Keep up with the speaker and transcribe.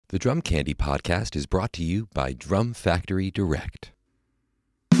The Drum Candy Podcast is brought to you by Drum Factory Direct.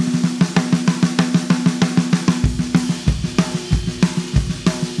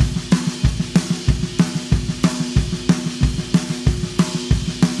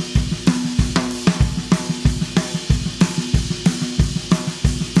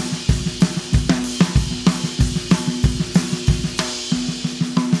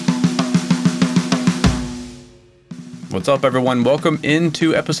 What's up, everyone? Welcome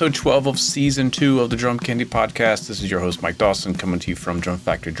into episode 12 of season 2 of the Drum Candy Podcast. This is your host, Mike Dawson, coming to you from Drum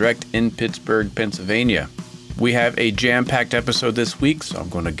Factory Direct in Pittsburgh, Pennsylvania. We have a jam-packed episode this week, so I'm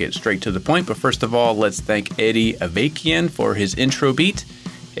going to get straight to the point. But first of all, let's thank Eddie Avakian for his intro beat.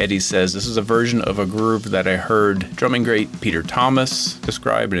 Eddie says, this is a version of a groove that I heard drumming great Peter Thomas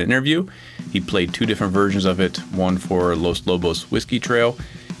describe in an interview. He played 2 different versions of it, one for Los Lobos Whiskey Trail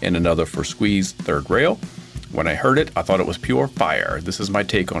and another for Squeeze Third Rail. When I heard it, I thought it was pure fire. This is my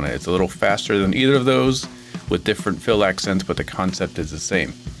take on it. It's a little faster than either of those with different fill accents, but the concept is the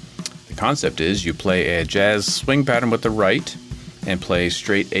same. The concept is you play a jazz swing pattern with the right and play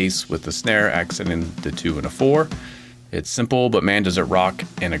straight ace with the snare, accenting the 2 and a 4. It's simple, but man, does it rock,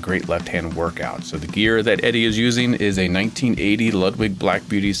 and a great left-hand workout. So the gear that Eddie is using is a 1980 Ludwig Black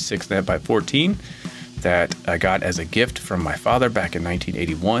Beauty 6.5x14 that I got as a gift from my father back in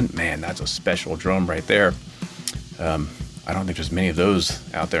 1981. Man, that's a special drum right there. I don't think there's many of those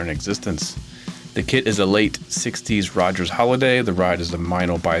out there in existence. The kit is a late 60s Rogers Holiday. The ride is a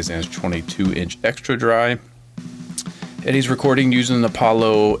Meinl Byzance 22-inch extra dry. Eddie's recording using an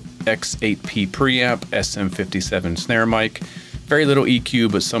Apollo X8P preamp, SM57 snare mic. Very little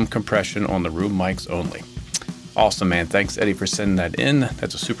EQ, but some compression on the room mics only. Awesome, man. Thanks, Eddie, for sending that in.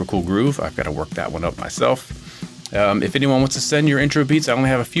 That's a super cool groove. I've got to work that one up myself. If anyone wants to send your intro beats, I only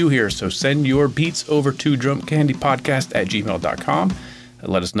have a few here, so send your beats over to drumcandypodcast@gmail.com.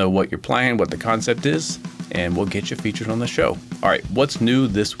 Let us know what you're playing, what the concept is, and we'll get you featured on the show. All right, what's new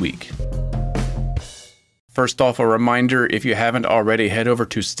this week? First off, a reminder, if you haven't already, head over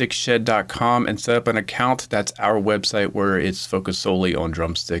to stickshed.com and set up an account. That's our website where it's focused solely on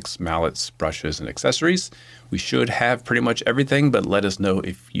drumsticks, mallets, brushes, and accessories. We should have pretty much everything, but let us know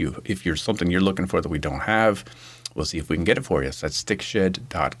if you're something you're looking for that we don't have. We'll see if we can get it for you. So that's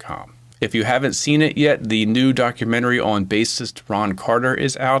stickshed.com. If you haven't seen it yet, the new documentary on bassist Ron Carter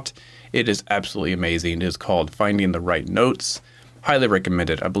is out. It is absolutely amazing. It is called Finding the Right Notes. Highly recommend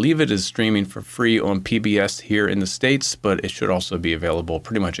it. I believe it is streaming for free on PBS here in the States, but it should also be available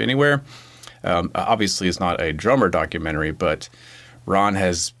pretty much anywhere. Obviously, it's not a drummer documentary, but Ron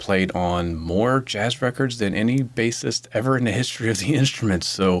has played on more jazz records than any bassist ever in the history of the instrument.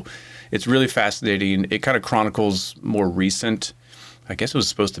 So it's really fascinating. It kind of chronicles more recent. I guess it was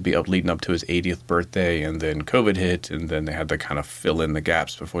supposed to be leading up to his 80th birthday, and then COVID hit, and then they had to kind of fill in the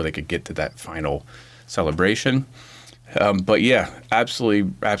gaps before they could get to that final celebration. But yeah,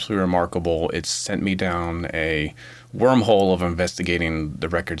 absolutely remarkable. It's sent me down a wormhole of investigating the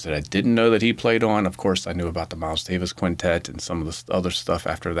records that I didn't know that he played on. Of course, I knew about the Miles Davis Quintet and some of the other stuff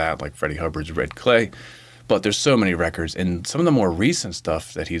after that, like Freddie Hubbard's Red Clay. But there's so many records, and some of the more recent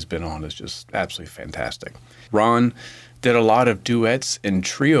stuff that he's been on is just absolutely fantastic. Ron did a lot of duets and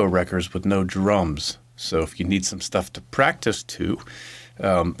trio records with no drums. So if you need some stuff to practice to,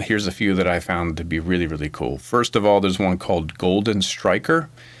 here's a few that I found to be really, really cool. First of all, there's one called Golden Striker.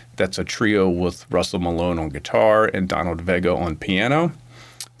 That's a trio with Russell Malone on guitar and Donald Vega on piano.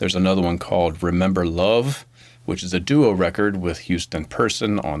 There's another one called Remember Love, which is a duo record with Houston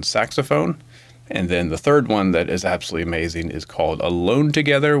Person on saxophone. And then the third one that is absolutely amazing is called Alone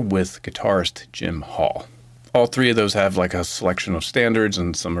Together with guitarist Jim Hall. All 3 of those have like a selection of standards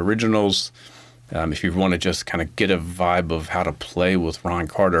and some originals. If you want to just kind of get a vibe of how to play with Ron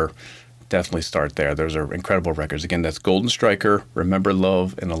Carter, definitely start there. Those are incredible records. Again, that's Golden Striker, Remember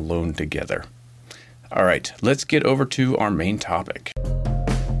Love, and Alone Together. All right, let's get over to our main topic.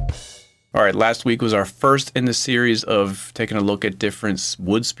 All right, last week was our first in the series of taking a look at different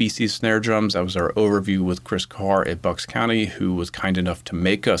wood species snare drums. That was our overview with Chris Carr at Bucks County, who was kind enough to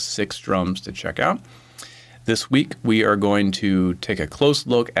make us 6 drums to check out. This week, we are going to take a close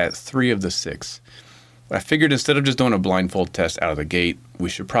look at 3 of the 6. I figured instead of just doing a blindfold test out of the gate, we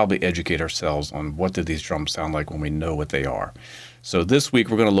should probably educate ourselves on what do these drums sound like when we know what they are. So this week,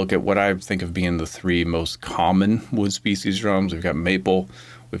 we're going to look at what I think of being the 3 most common wood species drums. We've got maple,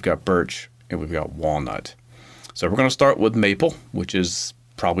 we've got birch, and we've got walnut. So we're going to start with maple, which is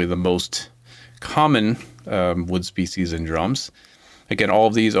probably the most common wood species in drums. Again, all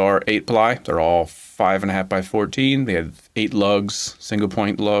of these are 8-ply. They're all 5.5x14. They have 8 lugs, single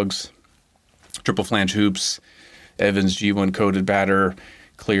point lugs, triple flange hoops, Evans G1 coated batter,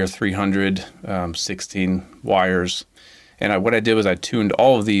 clear 300, 16 wires. And what I did was I tuned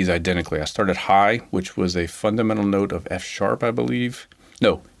all of these identically. I started high, which was a fundamental note of F sharp, I believe.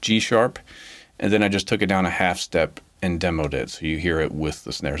 No, G sharp. And then I just took it down a half step and demoed it. So you hear it with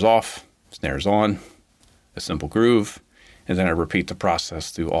the snares off, snares on, a simple groove. And then I repeat the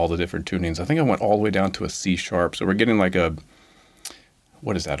process through all the different tunings. I think I went all the way down to a C sharp. So we're getting like a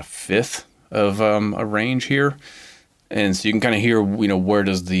fifth of a range here. And so you can kind of hear, where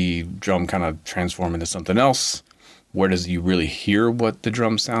does the drum kind of transform into something else? Where does you really hear what the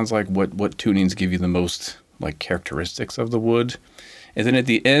drum sounds like? What tunings give you the most like characteristics of the wood? And then at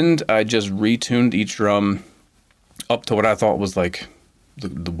the end, I just retuned each drum up to what I thought was like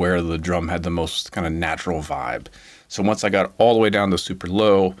where the drum had the most kind of natural vibe. So once I got all the way down to super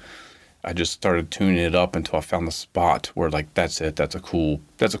low, I just started tuning it up until I found the spot where like, that's it. That's a cool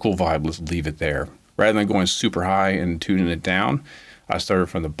vibe. Let's leave it there. Rather than going super high and tuning it down, I started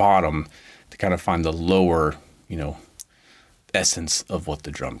from the bottom to kind of find the lower, essence of what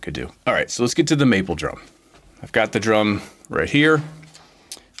the drum could do. All right, so let's get to the maple drum. I've got the drum right here.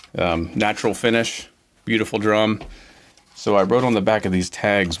 Natural finish, beautiful drum. So I wrote on the back of these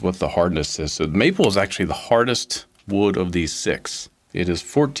tags what the hardness is. So maple is actually the hardest wood of these 6. It is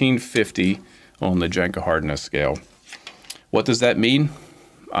 1450 on the Janka hardness scale. What does that mean?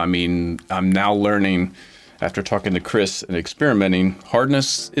 I mean, I'm now learning, after talking to Chris and experimenting,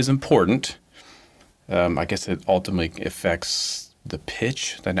 hardness is important. I guess it ultimately affects the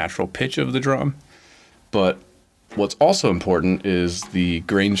pitch, the natural pitch of the drum. But what's also important is the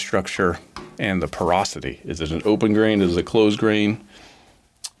grain structure and the porosity. Is it an open grain? Is it a closed grain?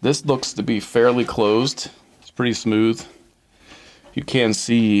 This looks to be fairly closed. It's pretty smooth. You can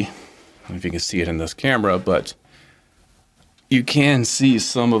see, I don't know if you can see it in this camera, but you can see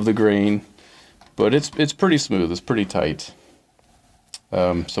some of the grain, but it's pretty smooth. It's pretty tight.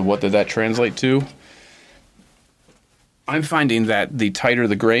 So what did that translate to? I'm finding that the tighter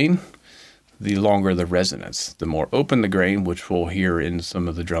the grain, the longer the resonance. The more open the grain, which we'll hear in some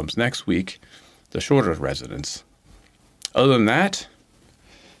of the drums next week, the shorter resonance. Other than that,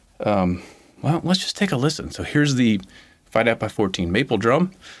 let's just take a listen. So here's the 5.5x14 maple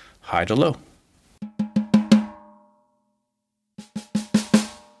drum, high to low.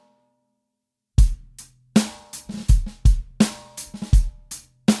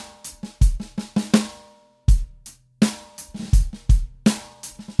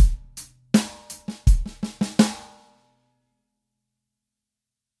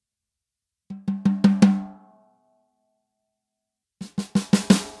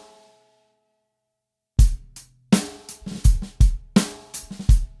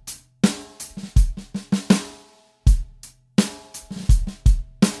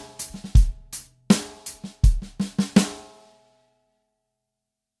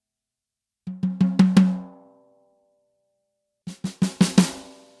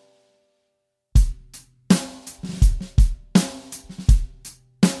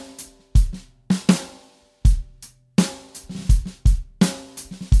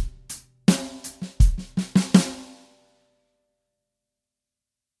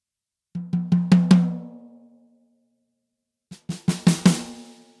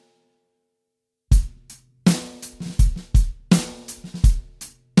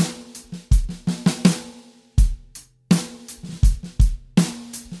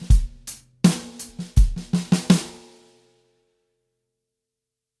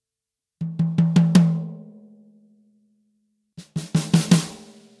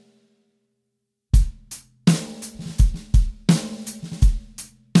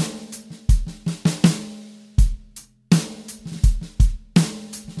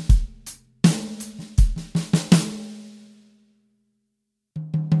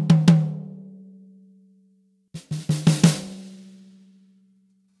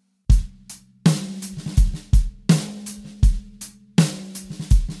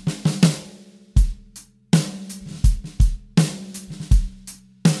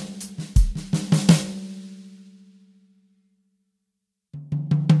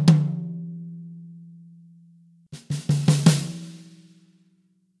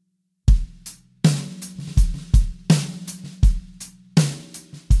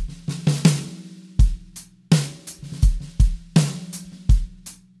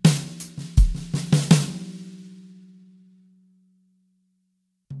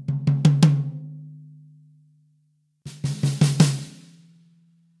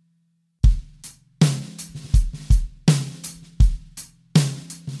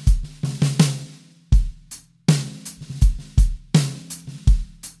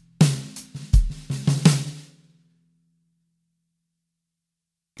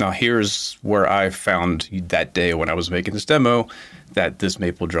 Now here's where I found that day when I was making this demo that this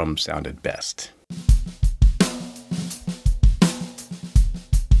maple drum sounded best.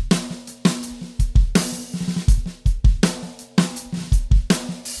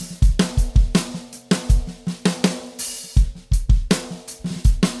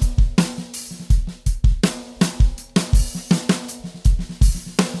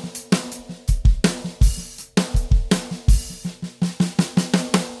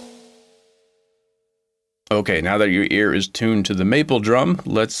 Okay, now that your ear is tuned to the maple drum,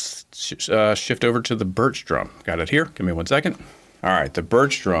 let's shift over to the birch drum. Got it here? Give me 1 second. All right, the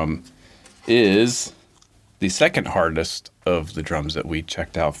birch drum is the second hardest of the drums that we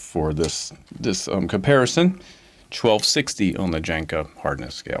checked out for this comparison. 1260 on the Janka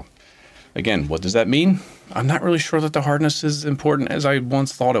hardness scale. Again, what does that mean? I'm not really sure that the hardness is important as I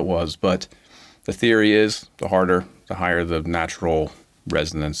once thought it was, but the theory is the harder, the higher the natural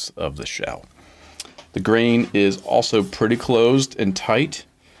resonance of the shell. The grain is also pretty closed and tight.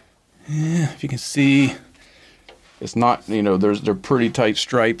 If you can see, it's not, they're pretty tight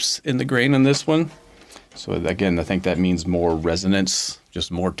stripes in the grain in this one. So again, I think that means more resonance, just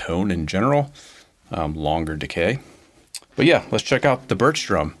more tone in general, longer decay. But yeah, let's check out the birch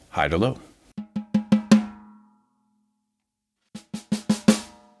drum, high to low.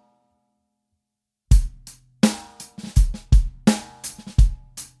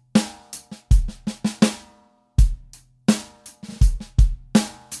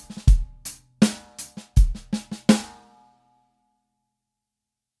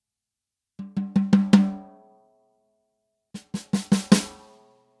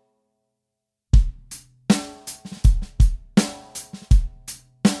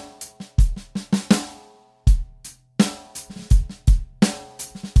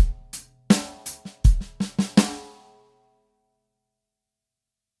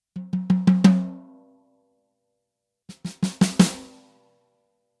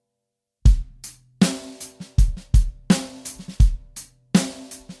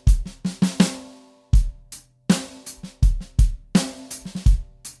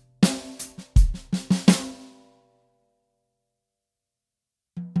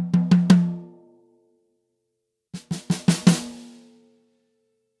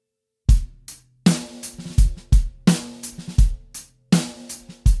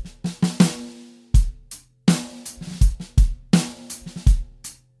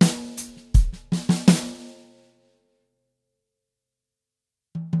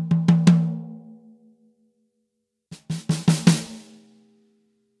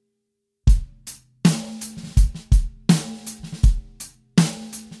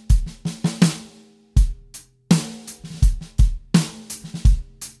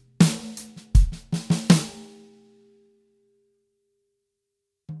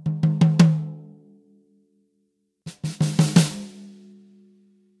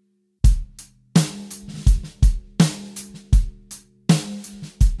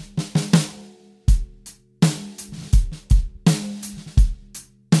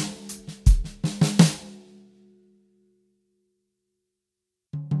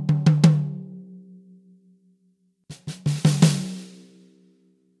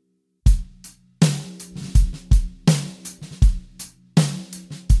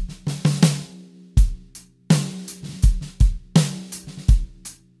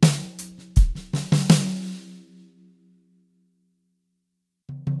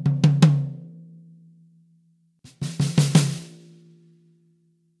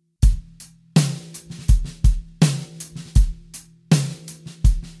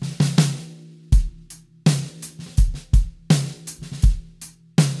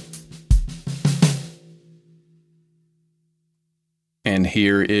 And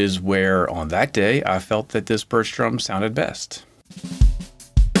here is where, on that day, I felt that this birch drum sounded best.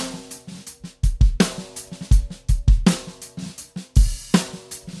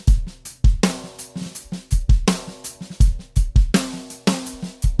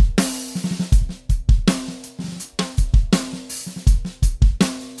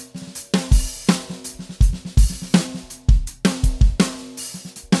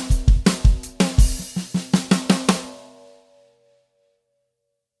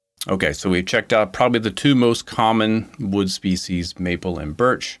 Okay, so we checked out probably the two most common wood species, maple and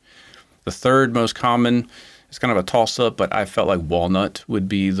birch. The third most common is kind of a toss-up, but I felt like walnut would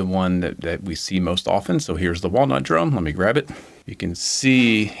be the one that we see most often. So here's the walnut drum. Let me grab it. You can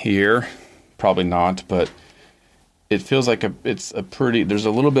see here, probably not, but it feels like there's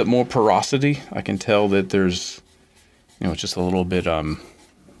a little bit more porosity. I can tell that there's, it's just a little bit a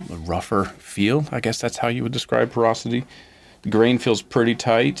rougher feel. I guess that's how you would describe porosity. The grain feels pretty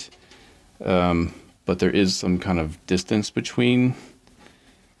tight, but there is some kind of distance between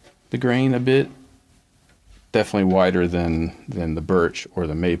the grain a bit. Definitely wider than the birch or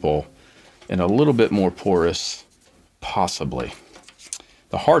the maple, and a little bit more porous, possibly.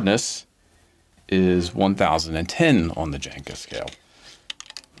 The hardness is 1010 on the Janka scale.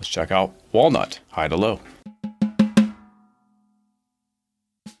 Let's check out walnut, high to low.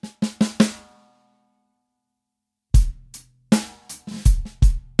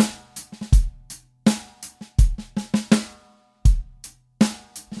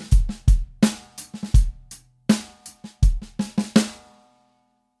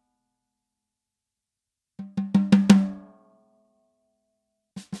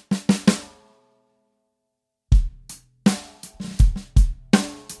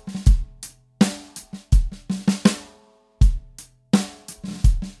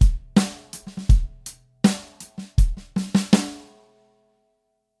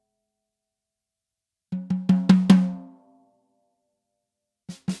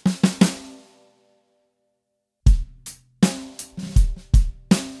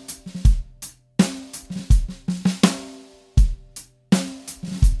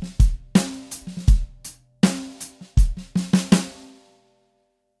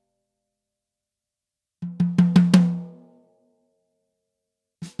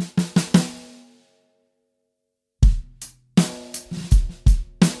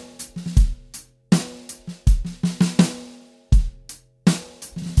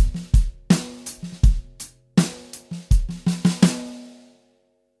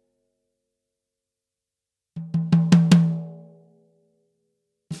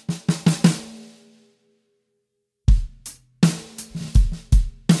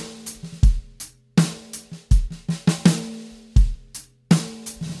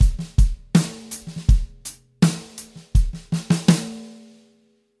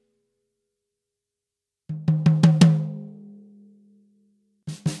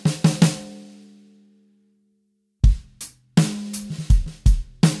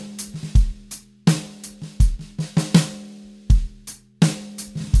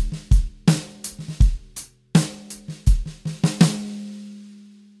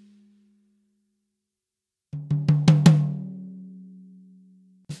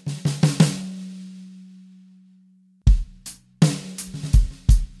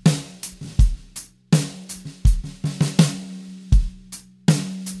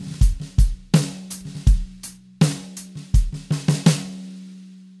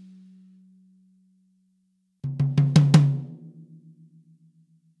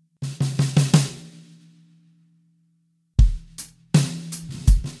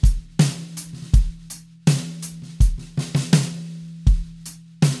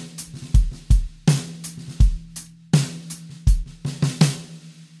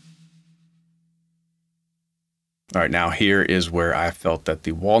 All right, now here is where I felt that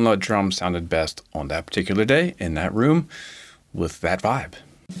the walnut drum sounded best on that particular day in that room with that vibe.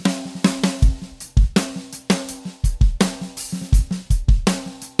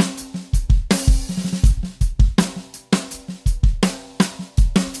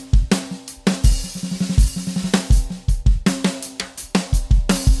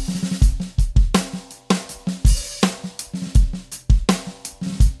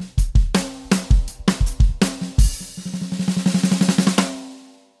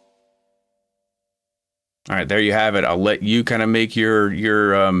 All right, there you have it. I'll let you kind of make your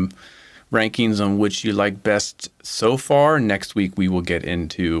rankings on which you like best so far. Next week, we will get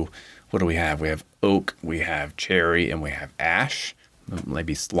into, what do we have? We have oak, we have cherry, and we have ash.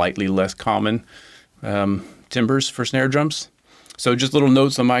 Maybe slightly less common timbers for snare drums. So just little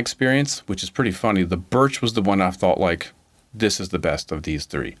notes on my experience, which is pretty funny. The birch was the one I thought, like, this is the best of these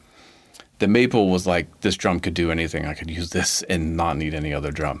three. The maple was like, this drum could do anything. I could use this and not need any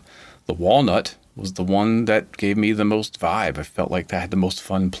other drum. The walnut was the one that gave me the most vibe. I felt like I had the most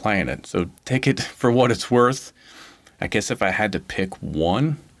fun playing it. So take it for what it's worth. I guess if I had to pick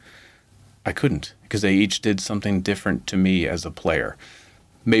one, I couldn't, because they each did something different to me as a player.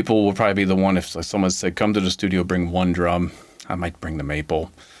 Maple will probably be the one, if someone said, come to the studio, bring one drum, I might bring the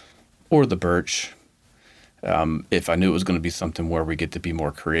maple or the birch. If I knew it was going to be something where we get to be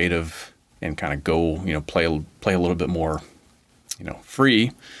more creative and kind of go, play a little bit more,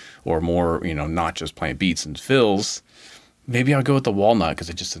 free, or more, not just playing beats and fills, maybe I'll go with the walnut because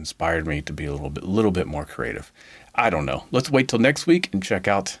it just inspired me to be a little bit more creative. I don't know. Let's wait till next week and check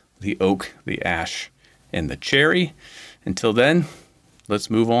out the oak, the ash, and the cherry. Until then, let's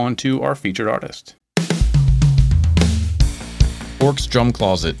move on to our featured artist. Orcs Drum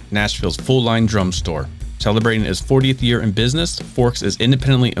Closet, Nashville's full-line drum store. Celebrating its 40th year in business, Forks is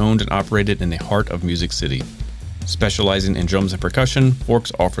independently owned and operated in the heart of Music City. Specializing in drums and percussion,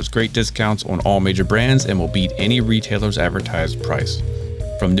 Forks offers great discounts on all major brands and will beat any retailer's advertised price.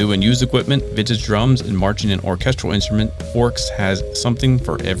 From new and used equipment, vintage drums, and marching and orchestral instrument, Forks has something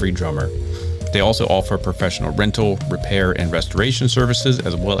for every drummer. They also offer professional rental, repair, and restoration services,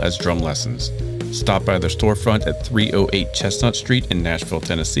 as well as drum lessons. Stop by their storefront at 308 Chestnut Street in Nashville,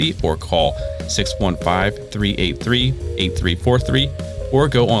 Tennessee, or call 615-383-8343, or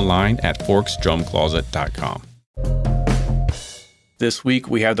go online at forksdrumcloset.com. This week,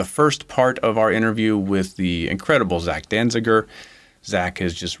 we have the first part of our interview with the incredible Zach Danziger. Zach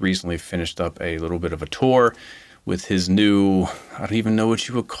has just recently finished up a little bit of a tour with his new, I don't even know what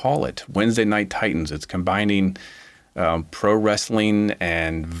you would call it, Wednesday Night Titans. It's combining pro wrestling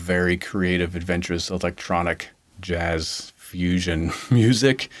and very creative, adventurous electronic jazz fusion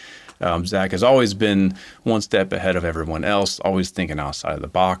music. Zach has always been one step ahead of everyone else, always thinking outside of the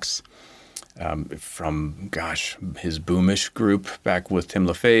box. From his Boomish group back with Tim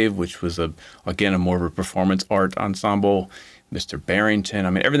LaFave, which was again a more of a performance art ensemble. Mr. Barrington. I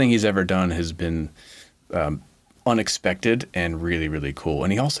mean, everything he's ever done has been unexpected and really, really cool.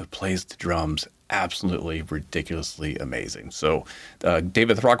 And he also plays the drums absolutely ridiculously amazing. So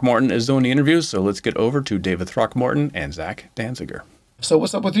David Throckmorton is doing the interview, so let's get over to David Throckmorton and Zach Danziger. So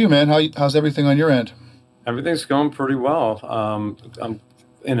what's up with you, man? How's everything on your end? Everything's going pretty well. I'm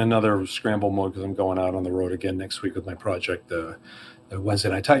in another scramble mode because I'm going out on the road again next week with my project, the Wednesday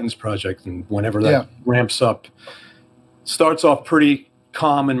Night Titans project. And whenever that ramps up, starts off pretty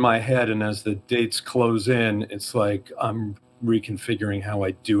calm in my head, and as the dates close in, it's like I'm reconfiguring how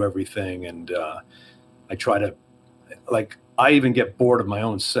I do everything, and I try to, I even get bored of my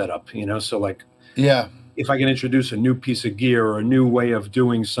own setup, so if I can introduce a new piece of gear or a new way of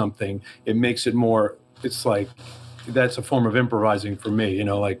doing something, it makes it more, it's like that's a form of improvising for me,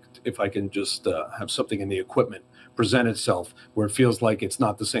 if I can just have something in the equipment present itself where it feels like it's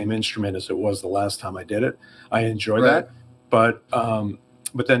not the same instrument as it was the last time I did it. I enjoy that. But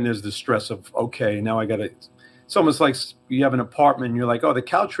then there's the stress of, okay, now I got to, it's almost like you have an apartment and you're like, oh, the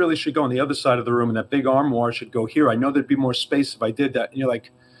couch really should go on the other side of the room and that big armoire should go here. I know there'd be more space if I did that. And you're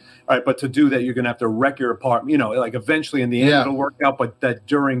like, all right, but to do that, you're going to have to wreck your apartment, eventually in the end it'll work out. But that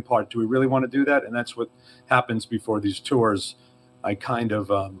during part, do we really want to do that? And that's what happens before these tours. I kind of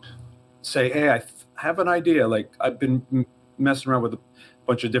say, hey, I have an idea. I've been messing around with a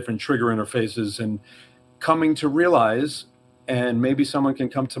bunch of different trigger interfaces and coming to realize, and maybe someone can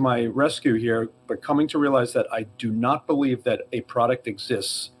come to my rescue here, but coming to realize that I do not believe that a product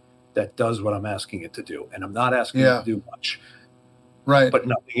exists that does what I'm asking it to do. And I'm not asking it to do much. Right. But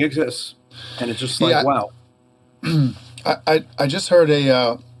nothing exists. And it's just wow. I just heard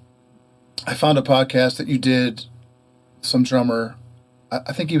I found a podcast that you did, some drummer,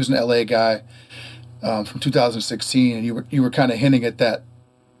 I think he was an LA guy from 2016, and you were kind of hinting at that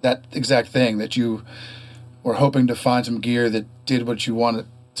exact thing, that you were hoping to find some gear that did what you wanted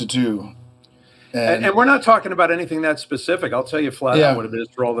to do. And we're not talking about anything that specific. I'll tell you flat out what it is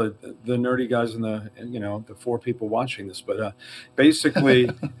for all the nerdy guys and the four people watching this. But basically,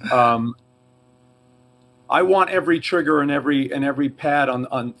 I want every trigger and every pad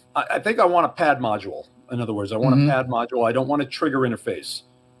on. I think I want a pad module. In other words, I want a pad module. I don't want a trigger interface.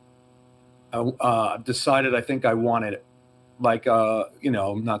 I've decided. I think I want it.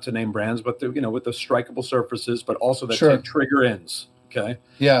 Not to name brands, but with the strikeable surfaces, but also that take trigger ins. Okay.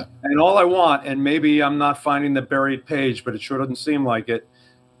 Yeah. And all I want, and maybe I'm not finding the buried page, but it sure doesn't seem like it.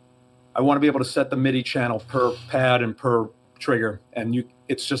 I want to be able to set the MIDI channel per pad and per trigger, and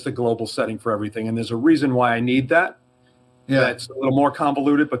it's just a global setting for everything. And there's a reason why I need that. Yeah. That's a little more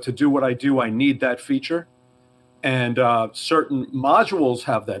convoluted, but to do what I do, I need that feature. And certain modules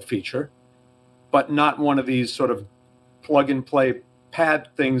have that feature, but not one of these sort of plug-and-play pad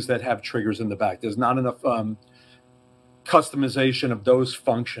things that have triggers in the back. There's not enough customization of those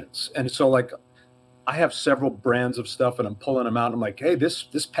functions. And so I have several brands of stuff and I'm pulling them out. I'm like, hey, this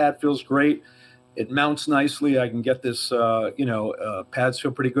pad feels great. It mounts nicely. I can get this, pads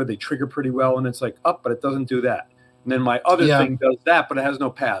feel pretty good. They trigger pretty well. And it's like, but it doesn't do that. And then my other thing does that, but it has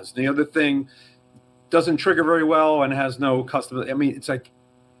no pads. The other thing doesn't trigger very well and has no custom. I mean, it's like,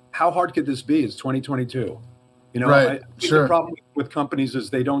 how hard could this be? It's 2022. I think the problem with companies is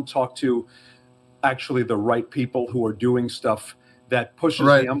they don't talk to actually the right people who are doing stuff that pushes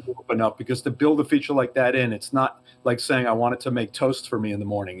the envelope enough, because to build a feature like that it's not like saying I want it to make toast for me in the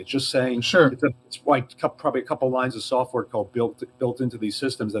morning. It's just saying it's like probably a couple lines of software code built into these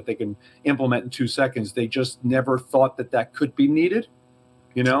systems that they can implement in 2 seconds. They just never thought that could be needed,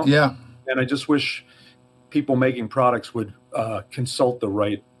 Yeah. And I just wish people making products would consult the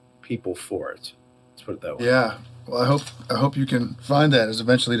right people for it. Let's put it that way. Yeah. Well, I hope you can find that as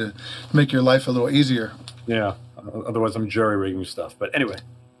eventually to make your life a little easier. Yeah. Otherwise, I'm jury-rigging stuff. But anyway.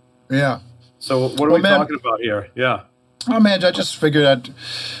 Yeah. So what are we talking about here? Yeah. Oh, man, I just figured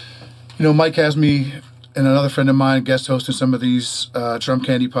Mike has me and another friend of mine guest hosting some of these Drum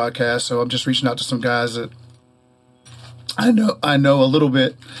Candy podcasts. So I'm just reaching out to some guys that I know a little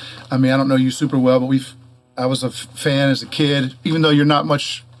bit. I mean, I don't know you super well, but I was a fan as a kid, even though you're not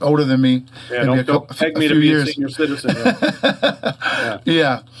much older than me. Yeah, don't peg me to be a senior citizen.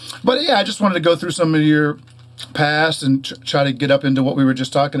 Yeah. But yeah, I just wanted to go through some of your past and try to get up into what we were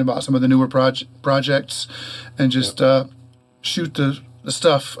just talking about, some of the newer projects, and just shoot the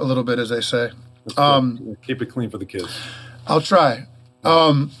stuff a little bit, as they say. Keep it clean for the kids. I'll try.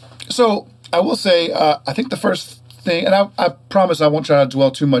 So I will say, I think the first thing, and I promise I won't try to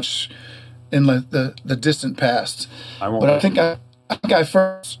dwell too much in the distant past. I won't. But I think I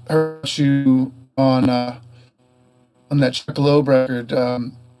first heard you on that Chuck Loeb record.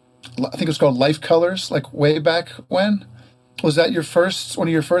 I think it was called Life Colors, like way back when. Was that one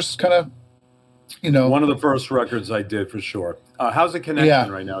of your first kind of, One of the first records I did, for sure. How's the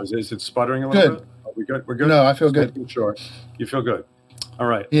connection right now? Is it sputtering a little bit? Are we good? We're good? No, I feel good. Sure. You feel good. All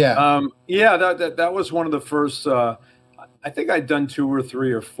right. Yeah. That was one of the first, I think I'd done 2 or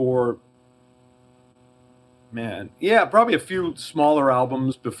 3 or 4. Man. Yeah, probably a few smaller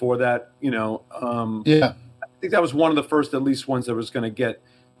albums before that, Yeah. I think that was one of the first, at least, ones that was going to get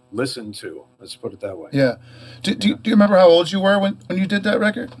listened to. Let's put it that way. Yeah. Do you remember how old you were when you did that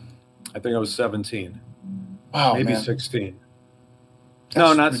record? I think I was 17. Wow, maybe man. 16. That's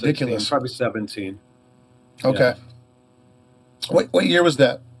no, not ridiculous. 16. Probably 17. Okay. Yeah. What year was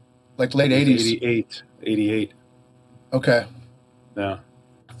that? Like late 80s? 88. Okay. Yeah.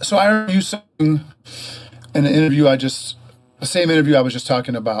 So I heard you saying in an interview the same interview I was just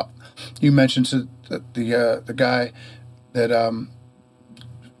talking about, you mentioned to the guy that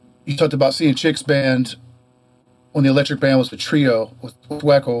you talked about seeing Chick's band when the Electric Band was the trio with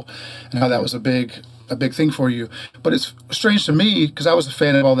Weckl, and how that was a big thing for you. But it's strange to me because I was a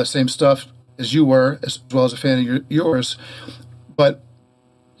fan of all that same stuff as you were, as well as a fan of yours. But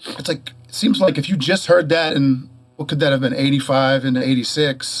it's like, it seems like if you just heard that in, what could that have been, 85 into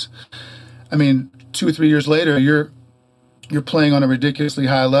 86? I mean, 2 or 3 years later, you're playing on a ridiculously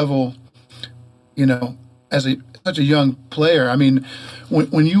high level, as such a young player. I mean,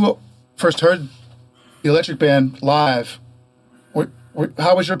 when you first heard the Electric Band live,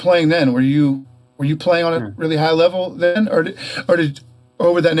 how was your playing then? Were you playing on a really high level then, or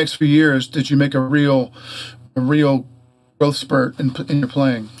over that next few years did you make a real growth spurt in your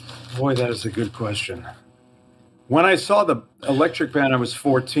playing? Boy, that is a good question. When I saw the Electric Band, I was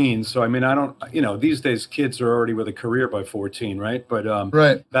 14. So, I mean, I don't, these days kids are already with a career by 14, right? But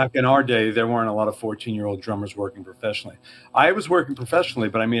right. Back in our day, there weren't a lot of 14-year-old drummers working professionally. I was working professionally,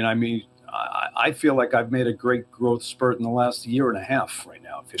 but I feel like I've made a great growth spurt in the last year and a half right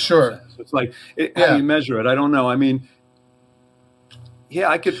now. If you know sure. what I'm saying. So it's like, how do you measure it? I don't know. I mean, yeah,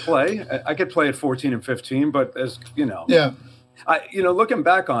 I could play. I could play at 14 and 15, but as yeah, looking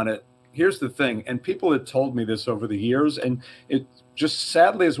back on it, here's the thing, and people had told me this over the years, and it just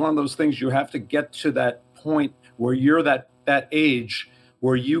sadly is one of those things. You have to get to that point where you're that age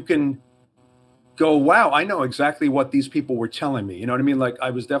where you can go, wow, I know exactly what these people were telling me. You know what I mean? Like,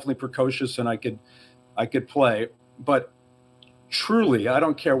 I was definitely precocious and I could play, but truly, I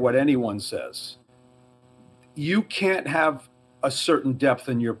don't care what anyone says. You can't have a certain depth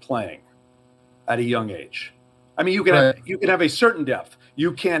in your playing at a young age. I mean, you can have a certain depth.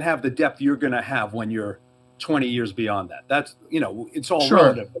 You can't have the depth you're going to have when you're 20 years beyond that. That's, it's all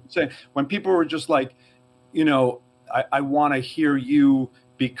relative. I'm saying, when people were just like, I want to hear you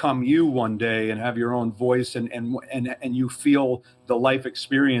become you one day and have your own voice and you feel the life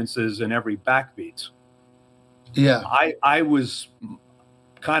experiences in every backbeat. Yeah. I was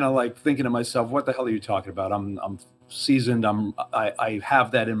kind of like thinking to myself, what the hell are you talking about? I'm seasoned. I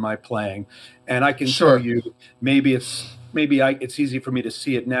have that in my playing, and I can tell you, maybe it's easy for me to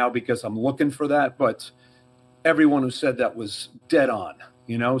see it now because I'm looking for that, but everyone who said that was dead on,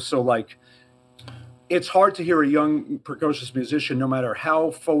 so like, it's hard to hear a young precocious musician, no matter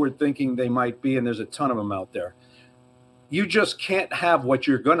how forward thinking they might be, and there's a ton of them out there. You just can't have what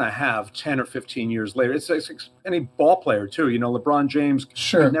you're going to have 10 or 15 years later. It's any ball player too. LeBron James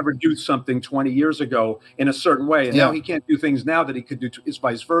could never do something 20 years ago in a certain way. And now he can't do things now that he could do. It's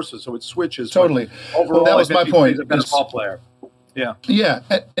vice versa. So it switches. Totally. Overall, that was my point. He's a better ball player. Yeah. Yeah.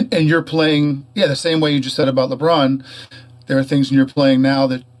 And you're playing, the same way you just said about LeBron. There are things in your playing now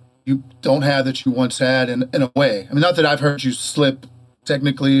that you don't have that you once had in a way. I mean, not that I've heard you slip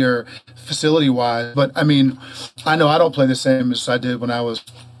technically or facility wise, but I mean, I know I don't play the same as I did when I was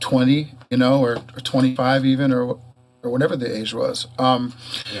 20, or 25 even, or whatever the age was.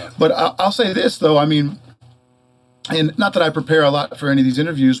 But I'll say this though, I mean, and not that I prepare a lot for any of these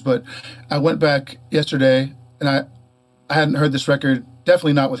interviews, but I went back yesterday and I hadn't heard this record,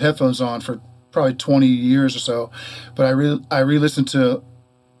 definitely not with headphones on, for probably 20 years or so. But I re-listened to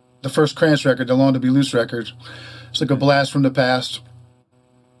the first Krantz record, the Long to Be Loose record. It's like a blast from the past.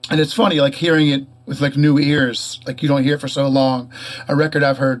 And it's funny, like hearing it with like new ears, like you don't hear it for so long. A record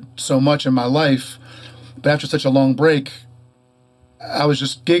I've heard so much in my life, but after such a long break, I was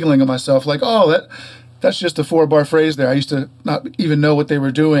just giggling at myself like, oh, that's just a 4-bar phrase there. I used to not even know what they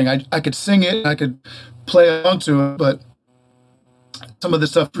were doing. I could sing it, I could play along to it, but some of the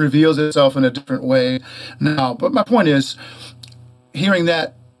stuff reveals itself in a different way now. But my point is, hearing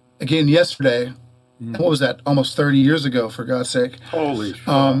that again yesterday, what was that? Almost 30 years ago, for God's sake. Holy shit.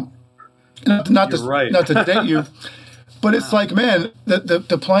 Not to date you, but it's like, man,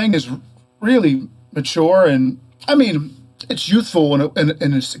 the playing is really mature, and I mean, it's youthful and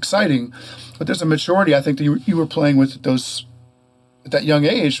it's exciting, but there's a maturity I think that you were playing with those at that young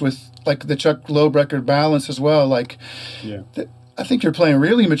age, with like the Chuck Loeb record Balance as well. Like, I think you're playing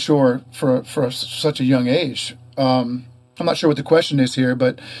really mature for such a young age. I'm not sure what the question is here,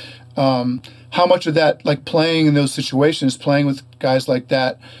 but how much of that, like playing in those situations, playing with guys like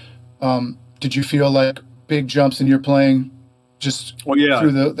that, did you feel like big jumps in your playing just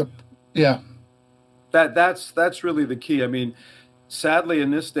through the That's really the key. I mean, sadly,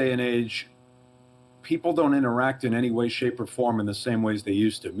 in this day and age, people don't interact in any way, shape, or form in the same ways they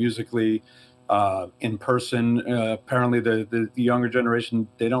used to. Musically, in person. Apparently, the younger generation,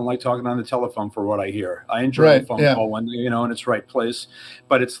 they don't like talking on the telephone, for what I hear. I enjoy the phone call when in its right place,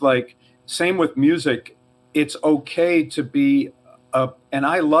 but it's like same with music. It's okay to be and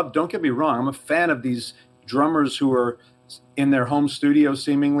I love. Don't get me wrong. I'm a fan of these drummers who are in their home studio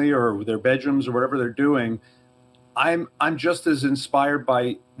seemingly, or their bedrooms, or whatever they're doing. I'm just as inspired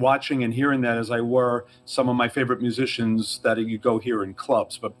by watching and hearing that as I were some of my favorite musicians that you go hear in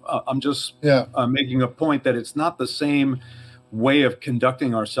clubs. But I'm just making a point that it's not the same way of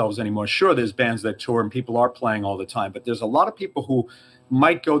conducting ourselves anymore. Sure, there's bands that tour and people are playing all the time, but there's a lot of people who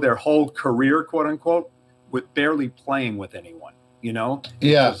might go their whole career, quote unquote, with barely playing with anyone.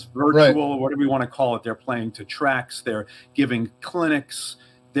 Just virtual, or whatever you want to call it. They're playing to tracks. They're giving clinics.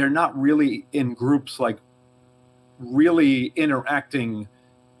 They're not really in groups, like really interacting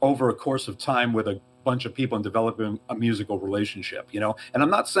over a course of time with a bunch of people and developing a musical relationship, And I'm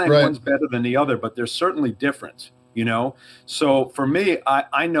not saying one's better than the other, but they're certainly different, So for me,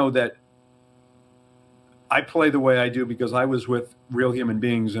 I know that I play the way I do because I was with real human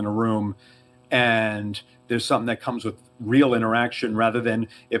beings in a room, and there's something that comes with real interaction, rather than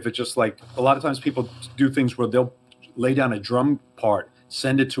if it's just like a lot of times people do things where they'll lay down a drum part,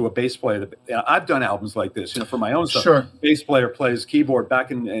 send it to a bass player. I've done albums like this, for my own stuff. Sure. Bass player plays keyboard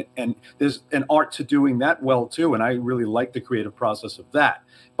back and there's an art to doing that well too. And I really like the creative process of that.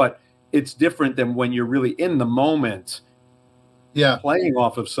 But it's different than when you're really in the moment, playing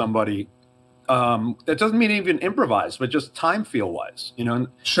off of somebody. That doesn't mean even improvise, but just time feel wise, Sure.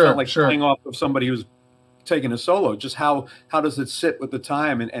 It's not like playing off of somebody who's taking a solo. Just how does it sit with the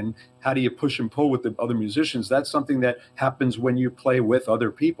time, and how do you push and pull with the other musicians? That's something that happens when you play with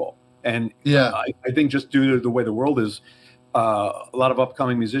other people. And I think just due to the way the world is, a lot of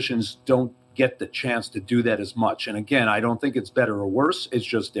upcoming musicians don't get the chance to do that as much. And again, I don't think it's better or worse. It's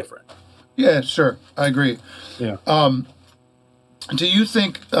just different. Yeah, sure. I agree. Yeah. Do you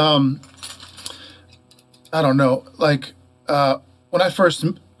think, I don't know, like when I first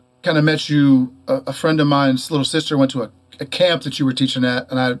kind of met you, a friend of mine's little sister went to a camp that you were teaching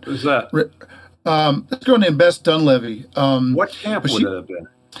at, and who's that? This girl named Bess Dunleavy. What camp would it have been?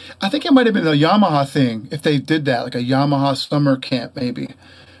 I think it might have been a Yamaha thing, if they did that, like a Yamaha summer camp, maybe.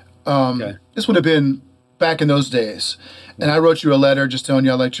 This would have been back in those days. And I wrote you a letter just telling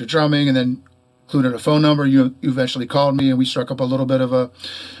you I liked your drumming, and then included a phone number. You eventually called me, and we struck up a little bit of a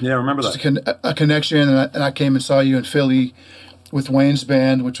remember that a connection. And I came and saw you in Philly with Wayne's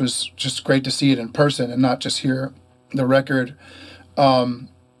band, which was just great to see it in person and not just hear the record. Where am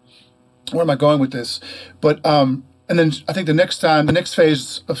I going with this? But and then I think the next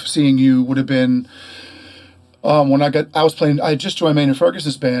phase of seeing you would have been when I had just joined Maynard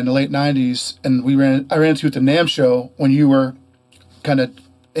Ferguson's band in the late '90s, and I ran into you at the NAMM show when you were kind of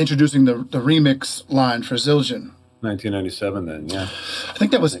introducing the remix line for Zildjian. 1997 then, yeah. I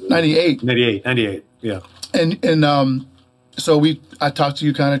think that was 98. 98, yeah. And so I talked to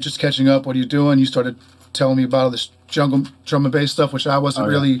you kind of just catching up. What are you doing? You started telling me about all this jungle drum and bass stuff, which I wasn't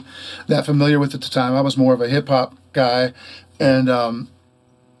really that familiar with at the time. I was more of a hip hop guy. And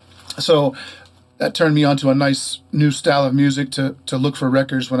so that turned me onto a nice new style of music to look for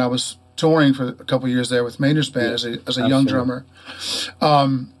records when I was touring for a couple of years there with Maynard's band as a young drummer.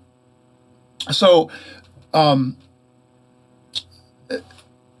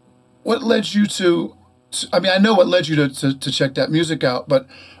 What led you to, I mean, I know what led you to check that music out, but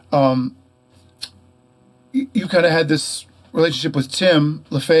you kind of had this relationship with Tim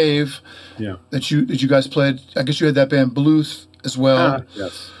LaFave that you guys played. I guess you had that band Bluth as well.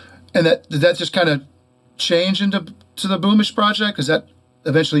 Yes. And did that just kind of change into the Boomish project? Is that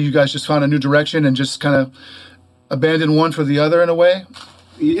eventually you guys just found a new direction and just kind of abandoned one for the other in a way?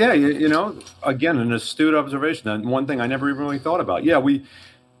 Yeah, you know, again, an astute observation. And one thing I never even really thought about. Yeah,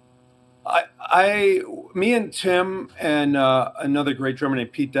 me and Tim and another great drummer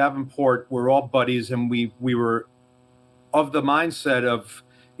named Pete Davenport were all buddies, and we were of the mindset of,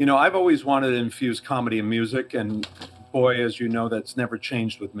 you know, I've always wanted to infuse comedy and music, and boy, as you know, that's never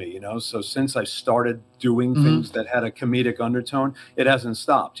changed with me, you know. So since I started doing things that had a comedic undertone, it hasn't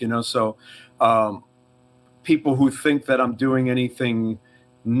stopped, you know. So people who think that I'm doing anything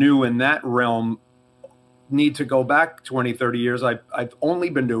new in that realm need to go back 20, 30 years. I've only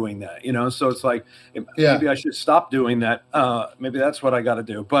been doing that, you know. So it's like, maybe I should stop doing that. Maybe that's what I got to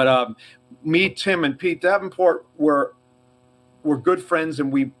do. But me, Tim, and Pete Davenport were good friends,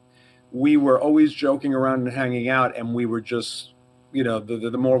 and we were always joking around and hanging out, and we were just, you know,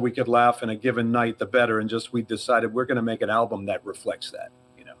 the more we could laugh in a given night, the better. And just, we decided we're going to make an album that reflects that,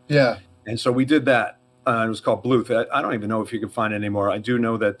 you know. Yeah. And so we did that. It was called Bluth. I don't even know if you can find it anymore. I do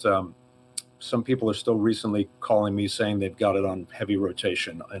know that some people are still recently calling me saying they've got it on heavy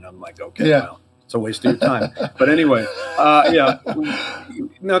rotation. And I'm like, okay, well, it's a waste of your time. But anyway,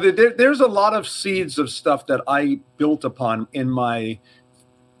 no, there's a lot of seeds of stuff that I built upon in my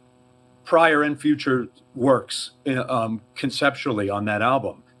prior and future works conceptually on that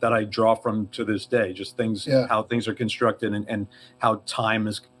album that I draw from to this day, just things, how things are constructed and how time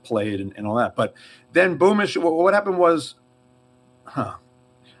is played and all that. But then Boomish, what happened was,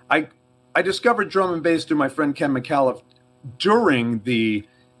 I discovered drum and bass through my friend Ken McAuliffe during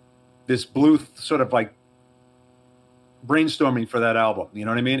this Bluth sort of like brainstorming for that album, you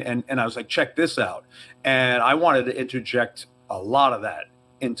know what I mean? And I was like, check this out. And I wanted to interject a lot of that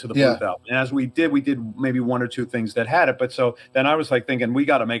into the Bluth album. And as we did maybe one or two things that had it. But so then I was like thinking, we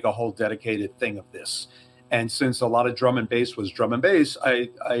got to make a whole dedicated thing of this. And since a lot of drum and bass was drum and bass,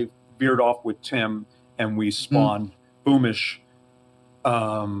 I veered off with Tim, and we spawned Boomish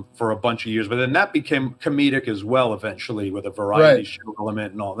for a bunch of years. But then that became comedic as well eventually, with a variety show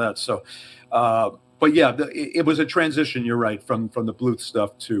element and all that. So, but yeah, it was a transition, you're right, from the Bluth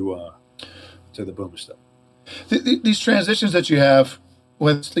stuff to the Boomish stuff. These transitions that you have,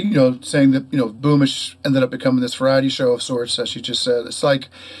 with, you know, saying that, you know, Boomish ended up becoming this variety show of sorts, as you just said. It's like,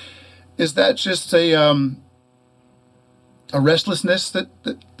 is that just a restlessness that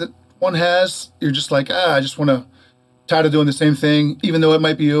one has? You're just like, I just want to, tired of doing the same thing, even though it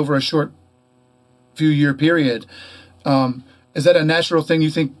might be over a short few year period. Is that a natural thing, you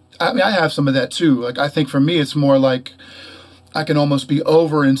think? I mean, I have some of that too. Like, I think for me, it's more like I can almost be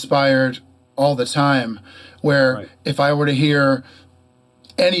over inspired all the time, where if I were to hear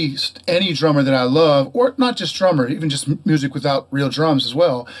any drummer that I love, or not just drummer, even just music without real drums as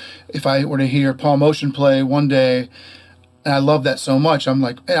well. If I were to hear Paul Motian play one day, and I love that so much, I'm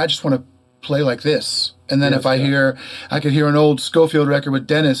like, I just want to play like this. And then if I could hear an old Schofield record with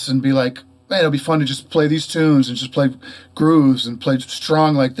Dennis and be like, man, it'll be fun to just play these tunes and just play grooves and play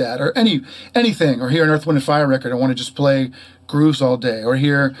strong like that, or anything, or hear an Earth, Wind & Fire record, I want to just play grooves all day, or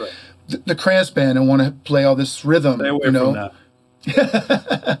hear the Krantz Band and want to play all this rhythm. Stay away from that.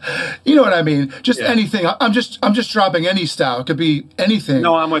 You know what I mean? Just anything. I'm just dropping any style. It could be anything.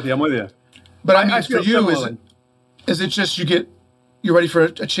 No, I'm with you. But I mean, for you, is it just you're ready for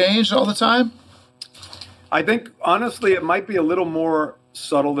a change all the time? I think honestly, it might be a little more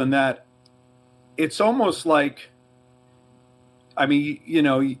subtle than that. It's almost like, I mean, you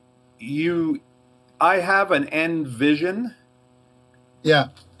know, I have an end vision. Yeah.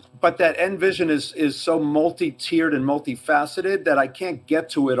 But that end vision is so multi-tiered and multifaceted that I can't get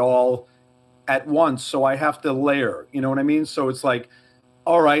to it all at once. So I have to layer, you know what I mean? So it's like,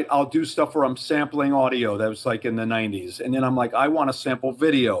 all right, I'll do stuff where I'm sampling audio. That was like in the 90s. And then I'm like, I want to sample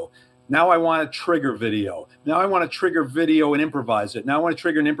video. Now I want to trigger video. Now I want to trigger video and improvise it. Now I want to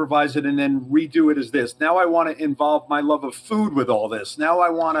trigger and improvise it and then redo it as this. Now I want to involve my love of food with all this. Now I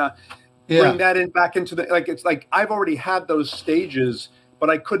want to, bring that back into it's like I've already had those stages, but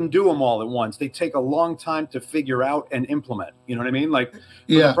I couldn't do them all at once. They take a long time to figure out and implement. You know what I mean? Like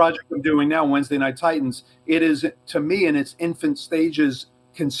the project I'm doing now, Wednesday Night Titans, it is, to me, in its infant stages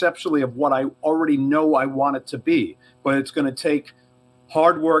conceptually of what I already know I want it to be. But it's going to take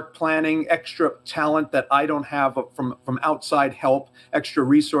hard work, planning, extra talent that I don't have from outside help, extra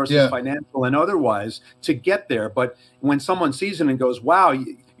resources, financial and otherwise, to get there. But when someone sees it and goes, wow,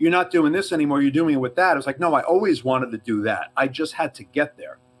 you're not doing this anymore, you're doing it with that. It's like, no, I always wanted to do that. I just had to get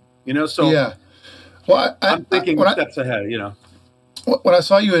there, So well, I'm thinking steps ahead, When I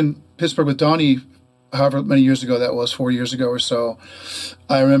saw you in Pittsburgh with Donnie, however many years ago that was, 4 years ago or so,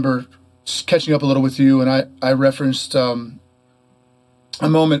 I remember catching up a little with you, and I referenced a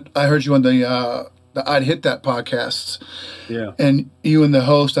moment I heard you on the I'd Hit That podcast. Yeah. And you and the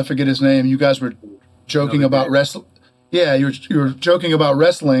host, I forget his name, you guys were joking about wrestling. Yeah, you were joking about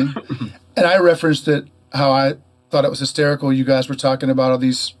wrestling, and I referenced it, how I thought it was hysterical. You guys were talking about all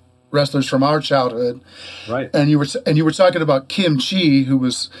these wrestlers from our childhood, right? And you were talking about Kim Chi, who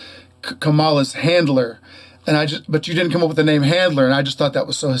was Kamala's handler, but you didn't come up with the name handler, and I just thought that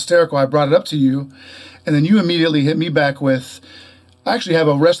was so hysterical. I brought it up to you, and then you immediately hit me back with, I actually have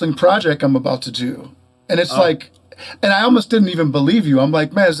a wrestling project I'm about to do, and it's like, and I almost didn't even believe you. I'm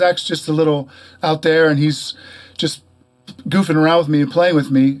like, man, Zach's just a little out there, and he's just goofing around with me and playing with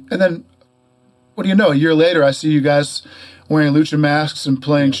me. And then, what do you know? A year later, I see you guys wearing lucha masks and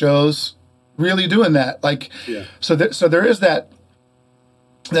playing shows, really doing that. So there is that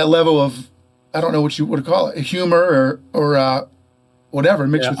level of, I don't know what you would call it, humor or whatever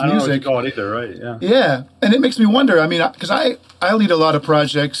mixed with music. I don't know what you call it either, right? Yeah. Yeah, and it makes me wonder. I mean, because I lead a lot of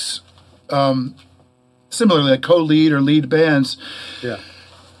projects, similarly, like co-lead or lead bands. Yeah.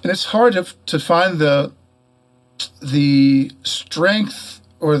 And it's hard to find the strength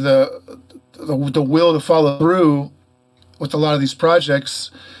or the will to follow through with a lot of these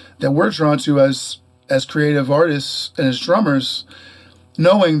projects that we're drawn to as creative artists and as drummers,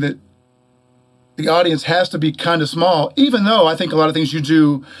 knowing that the audience has to be kind of small, even though I think a lot of things you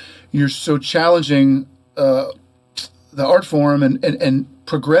do, you're so challenging the art form and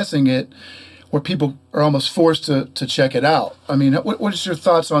progressing it, where people are almost forced to check it out. I mean, what is your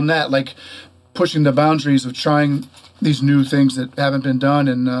thoughts on that? Like, pushing the boundaries of trying these new things that haven't been done.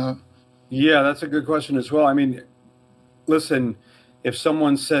 And yeah, that's a good question as well. I mean, listen, if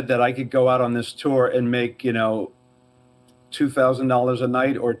someone said that I could go out on this tour and make, $2,000 a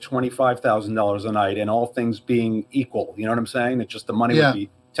night or $25,000 a night, and all things being equal, you know what I'm saying? That just the money would be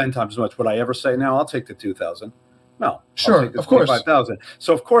 10 times as much. Would I ever say, no, I'll take the 2,000? No, sure, I'll take the of course. 25,000.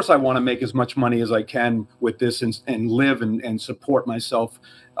 So of course I want to make as much money as I can with this and live and support myself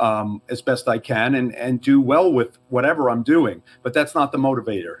as best I can and do well with whatever I'm doing. But that's not the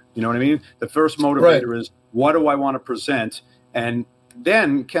motivator. You know what I mean? The first motivator is, what do I want to present? And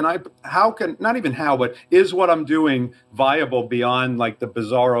then but is what I'm doing viable beyond like the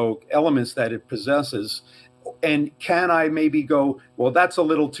bizarro elements that it possesses? And can I maybe go, well, that's a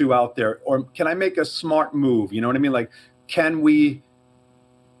little too out there? Or can I make a smart move? You know what I mean? Like, can we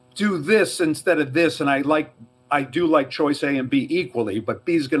do this instead of this? And I do like choice A and B equally, but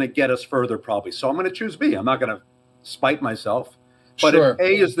B is going to get us further probably. So I'm going to choose B. I'm not going to spite myself. But if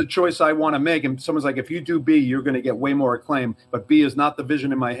A is the choice I want to make, and someone's like, if you do B, you're going to get way more acclaim, but B is not the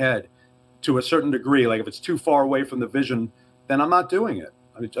vision in my head to a certain degree. Like if it's too far away from the vision, then I'm not doing it.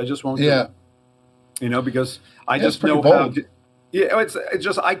 I just won't do it. Because I just know how to, it's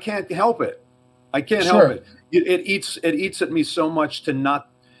just, I can't help it. I can't help it. It eats at me so much to not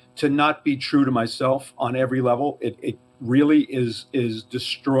be true to myself on every level. It really is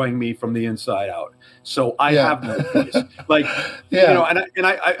destroying me from the inside out. So I have no choice. Like, and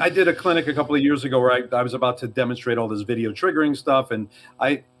I did a clinic a couple of years ago where I was about to demonstrate all this video triggering stuff. And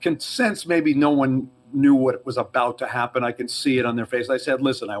I can sense maybe no one knew what was about to happen. I can see it on their face. I said,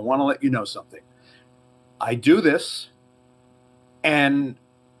 listen, I want to let you know something. I do this, and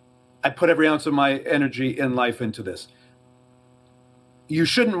I put every ounce of my energy in life into this. You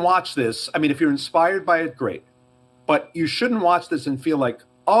shouldn't watch this. I mean, if you're inspired by it, great. But you shouldn't watch this and feel like,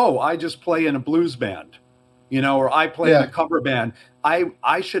 oh, I just play in a blues band, or I play in a cover band.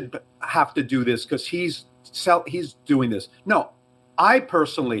 I should have to do this because he's doing this. No, I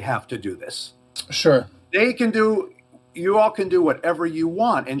personally have to do this. Sure. You all can do whatever you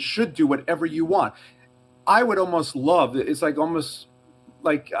want and should do whatever you want. I would almost love, it's like almost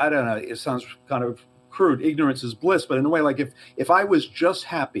like, I don't know, it sounds kind of crude, ignorance is bliss, but in a way, like if I was just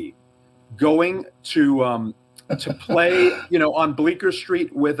happy going to play, on Bleecker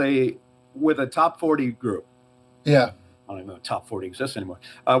Street with a top 40 group. Yeah. don't even know if Top 40 exists anymore,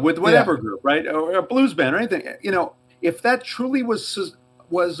 with whatever group, right? Or a blues band or anything, if that truly was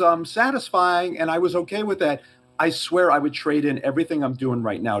satisfying and I was okay with that, I swear I would trade in everything I'm doing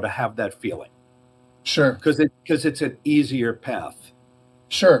right now to have that feeling. Sure. Because it's an easier path.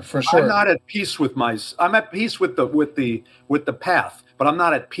 Sure, for sure. I'm not at peace with I'm at peace with the path, but I'm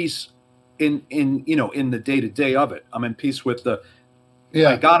not at peace in the day-to-day of it. I'm in peace with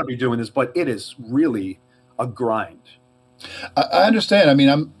I got to be doing this, but it is really a grind. I understand. I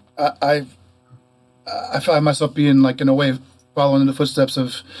mean, I find myself being, like, in a way, following in the footsteps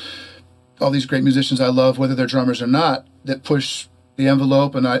of all these great musicians I love, whether they're drummers or not, that push the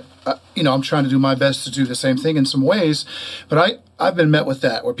envelope. And I'm trying to do my best to do the same thing in some ways. But I've been met with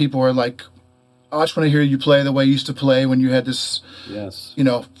that, where people are like, I just want to hear you play the way you used to play when you had this,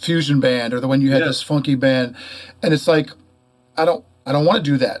 fusion band, or the when you had this funky band. And it's like, I don't want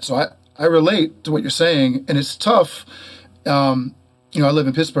to do that. So I relate to what you're saying, and it's tough. I live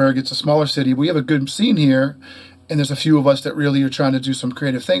in Pittsburgh. It's a smaller city. We have a good scene here, and there's a few of us that really are trying to do some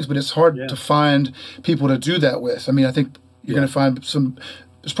creative things, but it's hard to find people to do that with. I mean, I think you're going to find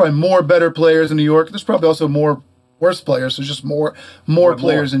there's probably more better players in New York. There's probably also more worse players. There's just more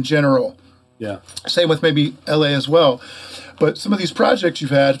players in general. Yeah. Same with maybe LA as well. But some of these projects you've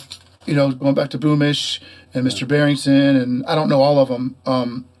had, going back to Boomish and Mr. Barrington, and I don't know all of them.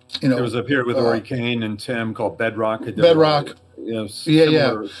 There was a period with Ori Kane and Tim called Bedrock. Bedrock.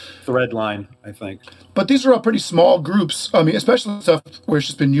 Thread line, I think. But these are all pretty small groups. I mean, especially stuff where it's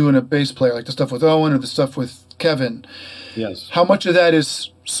just been you and a bass player, like the stuff with Owen or the stuff with Kevin. Yes. How much of that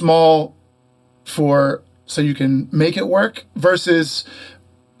is small so you can make it work versus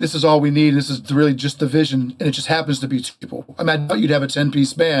this is all we need, this is really just the vision, and it just happens to be two people? I mean, I thought you'd have a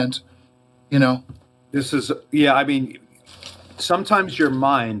 10-piece band, This is, I mean, sometimes your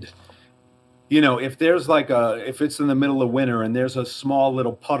mind, if there's if it's in the middle of winter and there's a small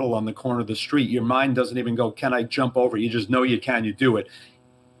little puddle on the corner of the street, your mind doesn't even go, can I jump over? You just know you can, you do it.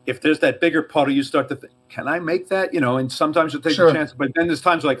 If there's that bigger puddle, you start to think, can I make that? And sometimes you take a chance, but then there's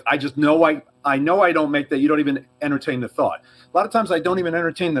times like, I just know I know I don't make that. You don't even entertain the thought. A lot of times I don't even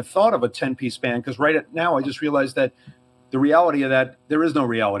entertain the thought of a 10-piece band, because right now I just realized that the reality of that, there is no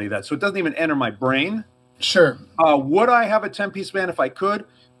reality of that. So it doesn't even enter my brain. Sure. Would I have a 10-piece band if I could?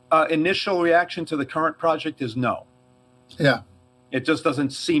 Initial reaction to the current project is no. Yeah. It just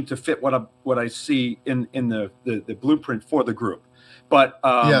doesn't seem to fit what I see in the blueprint for the group. But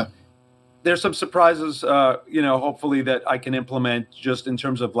there's some surprises, hopefully that I can implement just in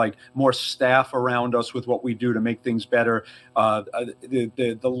terms of like more staff around us with what we do to make things better.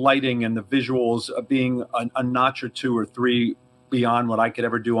 The lighting and the visuals being a notch or two or three beyond what I could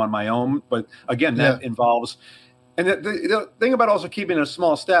ever do on my own. But again, that involves, and the thing about also keeping a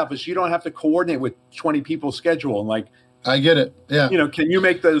small staff is you don't have to coordinate with 20 people's schedule. And like, I get it. Yeah. Can you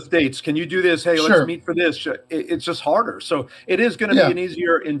make those dates? Can you do this? Hey, let's meet for this. It's just harder. So it is going to be an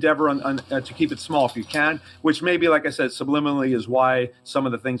easier endeavor to keep it small if you can, which maybe, like I said, subliminally is why some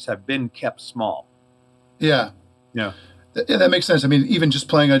of the things have been kept small. Yeah. Yeah. Yeah, that makes sense. I mean, even just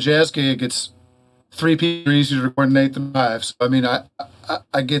playing a jazz gig, it's 3 people are easier to coordinate than 5. So, I mean,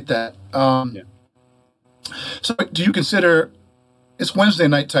 I get that. So do you consider, it's Wednesday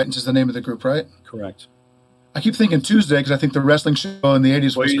Night Titans is the name of the group, right? Correct. I keep thinking Tuesday because I think the wrestling show in the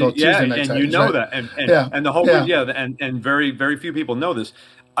 80s was called Tuesday Night Titans. Yeah, and you know right? that. And the whole and very, very few people know this.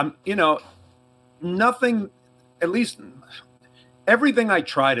 Nothing, at least everything I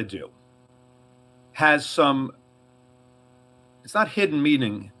try to do has some, it's not hidden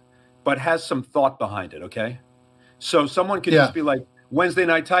meaning, but has some thought behind it, okay? So someone could just be like, Wednesday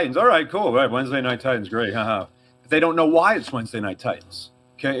Night Titans. All right, cool. Right, Wednesday Night Titans, great. Haha. They don't know why it's Wednesday Night Titans.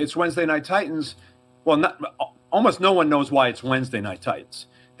 Okay, it's Wednesday Night Titans. Well, almost no one knows why it's Wednesday Night Titans.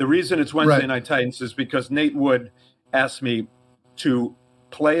 The reason it's Wednesday Night Titans is because Nate Wood asked me to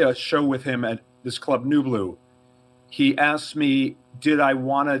play a show with him at this club, New Blue. He asked me, did I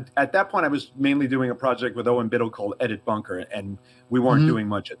want to, at that point I was mainly doing a project with Owen Biddle called Edit Bunker, and we weren't doing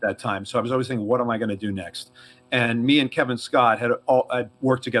much at that time. So I was always thinking, what am I going to do next? And me and Kevin Scott had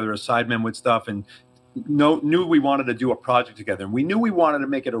worked together as sidemen with stuff, and knew we wanted to do a project together. And we knew we wanted to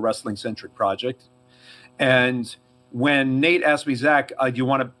make it a wrestling-centric project. And when Nate asked me, Zach, do you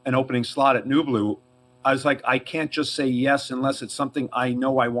want an opening slot at New Blue? I was like, I can't just say yes unless it's something I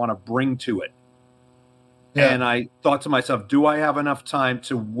know I want to bring to it. Yeah. And I thought to myself, do I have enough time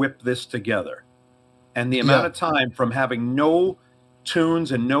to whip this together? And the amount of time from having no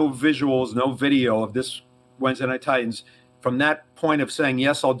tunes and no visuals, no video of this Wednesday Night Titans, from that point of saying,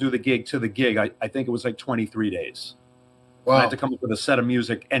 yes, I'll do the gig to the gig, I think it was like 23 days. Wow. I had to come up with a set of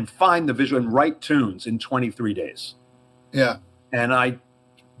music and find the visual and write tunes in 23 days. Yeah. And I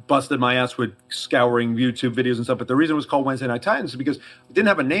busted my ass with scouring YouTube videos and stuff. But the reason it was called Wednesday Night Titans is because it didn't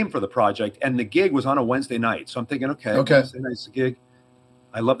have a name for the project, and the gig was on a Wednesday night. So I'm thinking, okay. Wednesday night's the gig.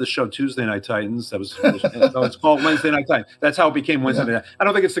 I love the show Tuesday Night Titans. So it's called Wednesday Night Titans. That's how it became Wednesday Night. I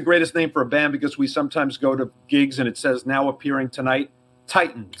don't think it's the greatest name for a band because we sometimes go to gigs and it says now appearing tonight,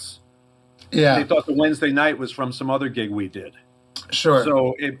 Titans. Yeah. They thought the Wednesday night was from some other gig we did. Sure.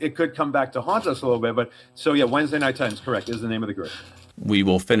 So it could come back to haunt us a little bit. But so, yeah, Wednesday Night Titans, correct, is the name of the group. We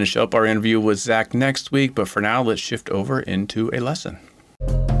will finish up our interview with Zach next week, but for now, let's shift over into a lesson.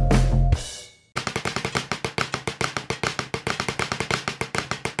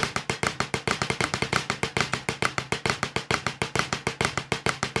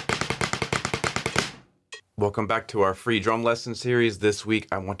 Welcome back to our free drum lesson series. This week,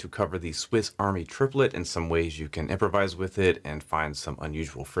 I want to cover the Swiss Army triplet and some ways you can improvise with it and find some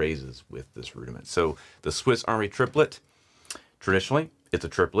unusual phrases with this rudiment. So the Swiss Army triplet, traditionally, it's a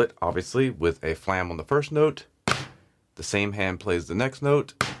triplet, obviously, with a flam on the first note. The same hand plays the next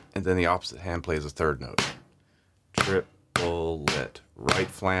note, and then the opposite hand plays the third note. Triplet. Right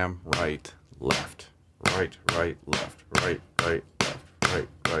flam, right, left. Right, right, left. Right, right, left. Right,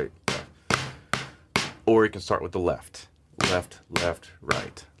 right, left. Or you can start with the left. Left, left,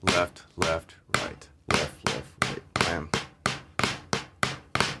 right. Left, left, right. Left, left, right. Bam.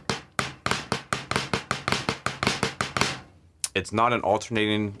 It's not an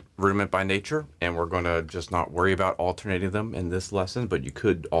alternating rudiment by nature, and we're going to just not worry about alternating them in this lesson, but you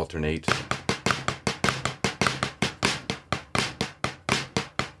could alternate.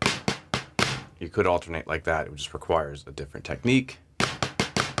 You could alternate like that. It just requires a different technique.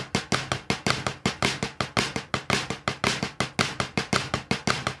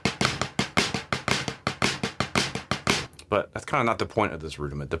 But that's kind of not the point of this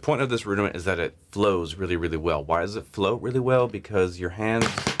rudiment. The point of this rudiment is that it flows really, really well. Why does it flow really well? Because your hands,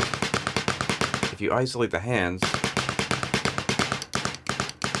 if you isolate the hands,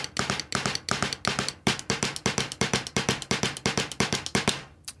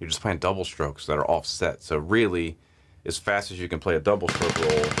 you're just playing double strokes that are offset. So really, as fast as you can play a double stroke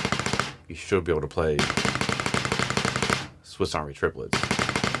roll, you should be able to play Swiss Army triplets.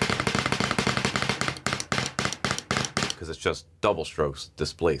 Because it's just double strokes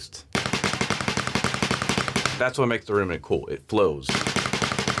displaced. That's what makes the rudiment cool. It flows.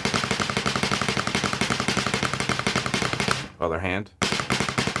 Other hand.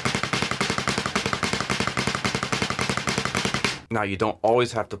 Now you don't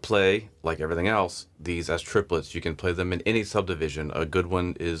always have to play, like everything else, these as triplets. You can play them in any subdivision. A good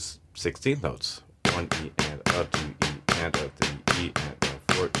one is 16th notes. 1 E and a 2 E and a 3 E and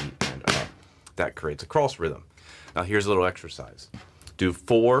a 4 E and a. That creates a cross rhythm. Now here's a little exercise. Do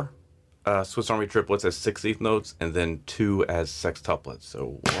 4 Swiss Army triplets as 16th notes and then 2 as sextuplets.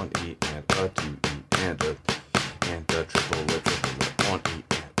 So 1 E and a 2 E and a triplet, 1 E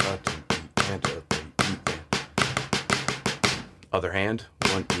and a 2 E and a 3 E and. Other hand,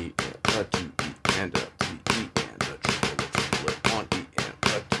 1 E and a 2 E and a 3 E and a triplet, 1 E and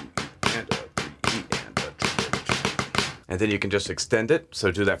a 2 E and a 3 E and a triplet. And then you can just extend it.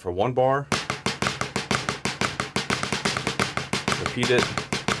 So do that for 1 bar. Repeat it,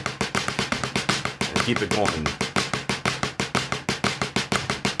 and keep it going.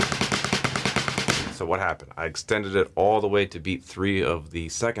 So what happened? I extended it all the way to beat 3 of the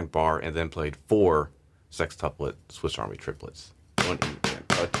second bar and then played 4 sextuplet Swiss Army triplets. 1 E and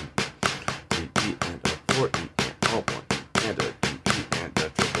a 2 E, 3 E and a 4 E and a 1 E and a 2 E and a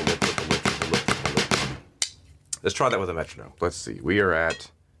triplet. Let's try that with a metronome. Let's see. We are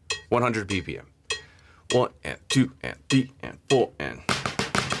at 100 BPM. 1 and 2 and 3 and 4 and.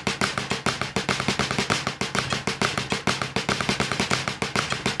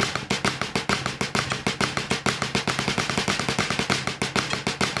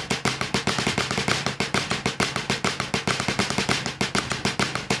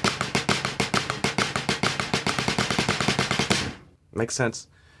 Makes sense?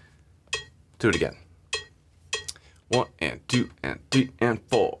 Do it again. 1 and 2 and 3 and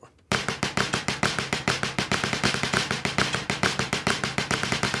 4.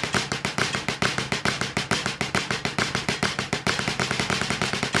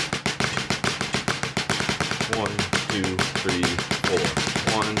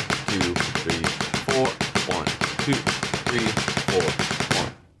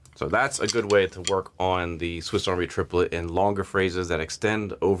 So that's a good way to work on the Swiss Army triplet in longer phrases that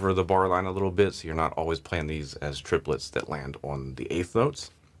extend over the bar line a little bit, so you're not always playing these as triplets that land on the 8th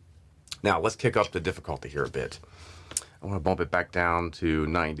notes. Now let's kick up the difficulty here a bit. I want to bump it back down to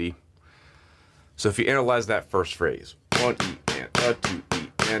 90. So if you analyze that first phrase, 1 E and a 2 E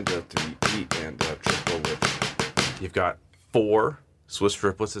and a 3 E and a triplet. You've got 4 Swiss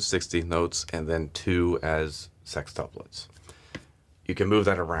triplets as 16th notes and then 2 as sextuplets. You can move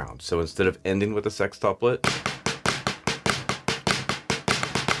that around. So instead of ending with a sextuplet,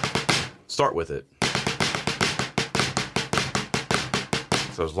 start with it.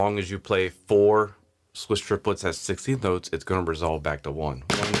 So as long as you play 4 Swiss triplets as 16th notes, it's going to resolve back to 1. 1,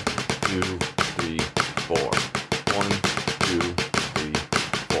 2, 3, 4. 1, 2, 3,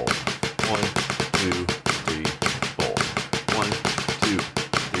 4. 1, 2, 3, 4. 1, 2,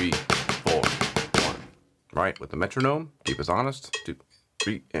 3, 4. 1. Right? With the metronome, keep us honest. 2,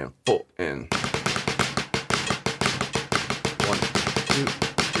 3, and 4, and 1, 2,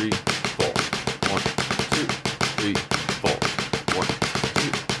 3, 4. 1, 2, 3, 4. 1,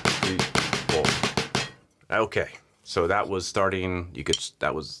 2, 3, 4. Okay, so that was starting.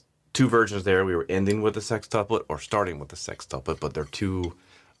 That was 2 versions there. We were ending with a sextuplet or starting with a sextuplet, but there are 2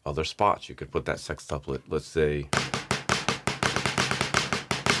 other spots you could put that sextuplet. Let's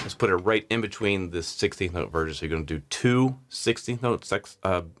put it right in between the 16th note version. So you're going to do 2 16th note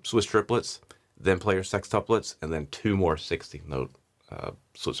Swiss triplets, then play your sextuplets, and then 2 more 16th note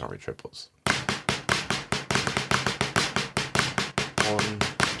Swiss Army triplets. 1,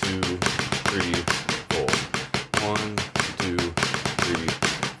 2, 3, 4. 1, 2, 3,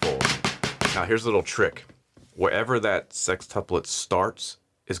 4. Now here's a little trick. Wherever that sextuplet starts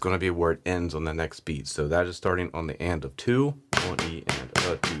is going to be where it ends on the next beat. So that is starting on the and of 2, 1 E and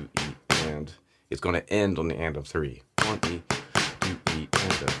a 2 E, and it's going to end on the and of 3. 1 E, 2 E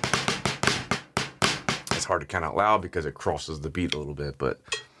and a. It's hard to count out loud because it crosses the beat a little bit, but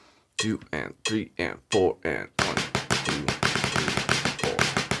 2 and 3 and 4 and 1, 2, 3, 4.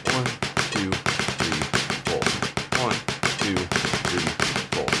 1, 2, 3, 4. 1, 2, 3,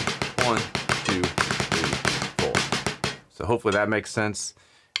 4. 1, 2, 3, 4. So hopefully that makes sense.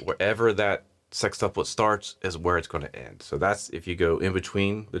 Wherever that sextuplet starts is where it's going to end. So that's if you go in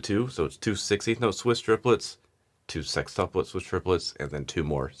between the 2. So it's 2 16th note Swiss triplets, 2 sextuplet Swiss triplets, and then 2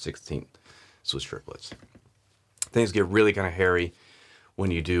 more 16th Swiss triplets. Things get really kind of hairy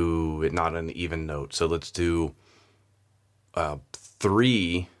when you do it not an even note. So let's do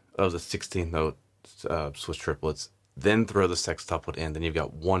 3 of the 16th note Swiss triplets, then throw the sextuplet in, then you've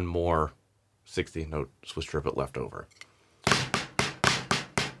got 1 more 16th note Swiss triplet left over.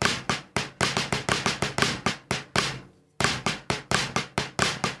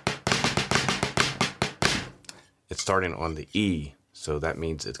 It's starting on the E, so that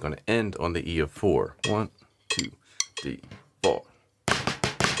means it's going to end on the E of 4. 1, 2, 3, 4.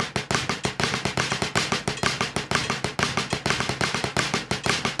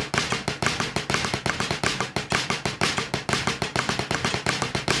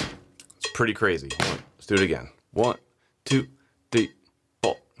 It's pretty crazy. Let's do it again. 1, 2, 3,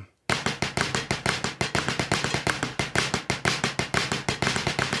 4.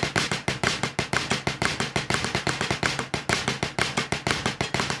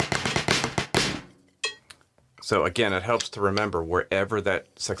 So again, it helps to remember wherever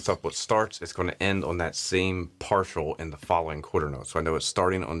that sextuplet starts, it's going to end on that same partial in the following quarter note. So I know it's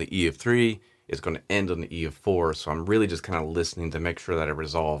starting on the E of 3, it's going to end on the E of 4. So I'm really just kind of listening to make sure that I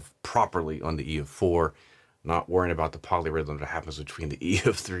resolve properly on the E of 4, not worrying about the polyrhythm that happens between the E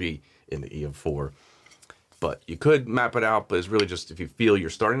of 3 and the E of 4. But you could map it out, but it's really just if you feel you're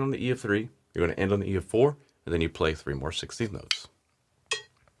starting on the E of 3, you're going to end on the E of 4, and then you play 3 more 16th notes.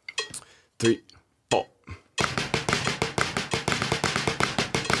 3, 4.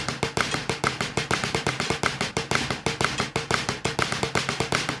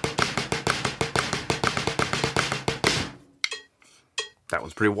 That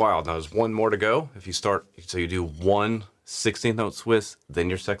one's pretty wild. Now there's 1 more to go. If you start, so you do 1 16th note Swiss, then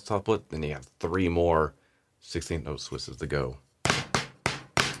your sextuplet, then you have 3 more 16th note Swisses to go.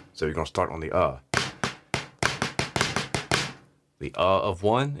 So you're going to start on the of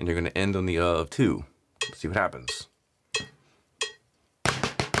 1, and you're going to end on the of 2. Let's see what happens.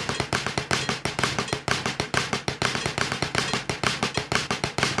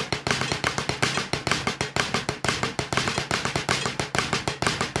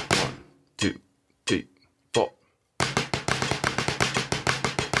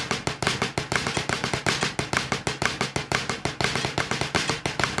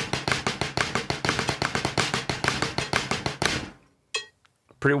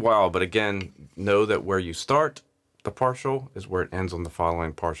 Pretty wild, but again, know that where you start the partial is where it ends on the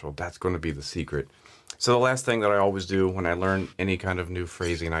following partial. That's going to be the secret. So the last thing that I always do when I learn any kind of new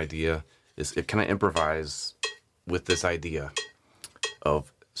phrasing idea is kind of improvise with this idea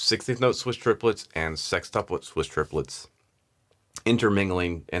of 16th note Swiss triplets and sextuplet Swiss triplets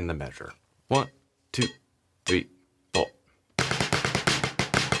intermingling in the measure. 1, 2, 3, 4.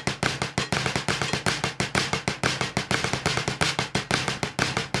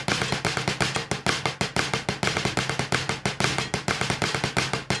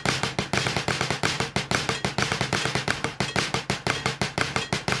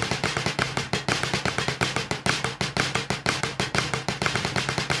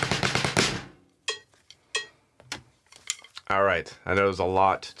 All right. I know there's a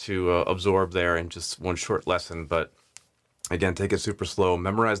lot to absorb there in just one short lesson, but again, take it super slow.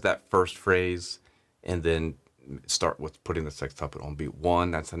 Memorize that first phrase, and then start with putting the sextuplet on beat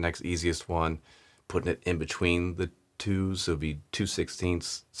 1. That's the next easiest one. Putting it in between the twos, so it'll be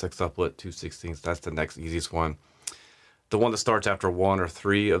 2/16 sextuplet, 2/16. That's the next easiest one. The one that starts after 1 or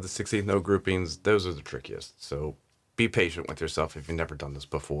 3 of the 16th note groupings, those are the trickiest. So be patient with yourself if you've never done this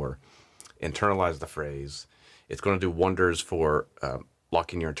before. Internalize the phrase. It's going to do wonders for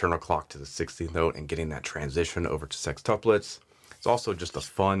locking your internal clock to the 16th note and getting that transition over to sextuplets. It's also just a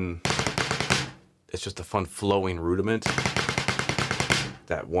fun flowing rudiment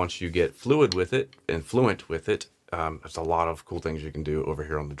that once you get fluid with it and fluent with it, there's a lot of cool things you can do over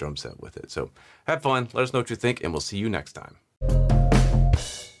here on the drum set with it. So have fun. Let us know what you think, and we'll see you next time.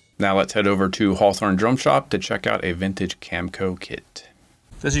 Now let's head over to Hawthorne Drum Shop to check out a vintage Camco kit.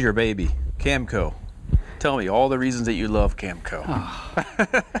 This is your baby, Camco. Tell me all the reasons that you love Camco.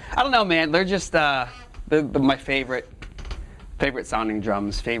 I don't know, man. They're just they're my favorite sounding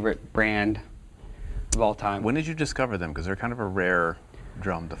drums, favorite brand of all time. When did you discover them? Because they're kind of a rare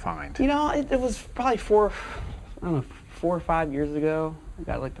drum to find. You know, it was probably 4 or 5 years ago. I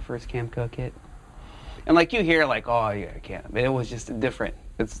got like the first Camco kit, and like you hear, like, oh yeah, I can't. But it was just different.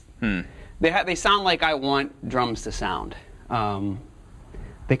 It's they sound like I want drums to sound.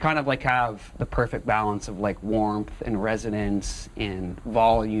 They kind of like have the perfect balance of like warmth and resonance and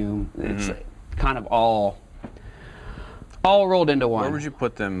volume. It's kind of all rolled into one. Where would you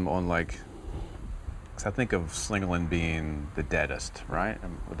put them on, like, because I think of Slingerland being the deadest, right?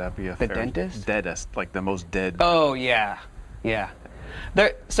 Would that be a The fair? dentist? Deadest, like the most dead. Oh yeah.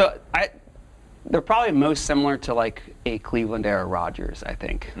 They're probably most similar to like a Cleveland era Rogers, I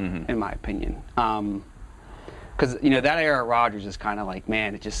think, in my opinion. Because that era Rogers is kind of like,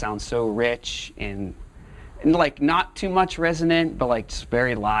 man, it just sounds so rich and like not too much resonant, but like just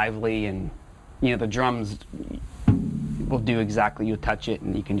very lively, and the drums will do exactly, you touch it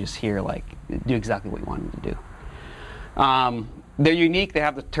and you can just hear like do exactly what you want them to do. They're unique. They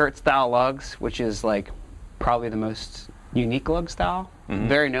have the turret style lugs, which is like probably the most unique lug style.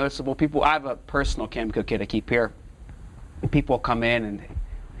 Very noticeable. I have a personal Camco kit I keep here. People come in and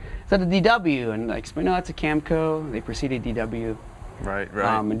is that a DW? And I explain, no, it's a Camco. They preceded DW. Right.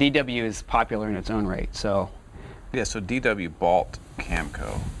 And DW is popular in its own right. So Yeah, so DW bought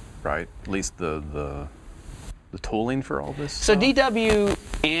Camco, right? At least the tooling for all this So stuff? DW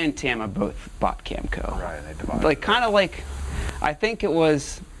and Tama both bought Camco. Right, they divided. Like kind of like, I think it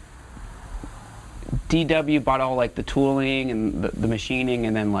was DW bought all like the tooling and the machining,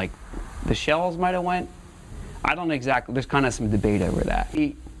 and then like the shells might have went. I don't know exactly. There's kind of some debate over that.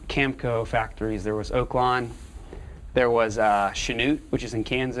 The Camco factories, there was Oaklawn, there was Chanute, which is in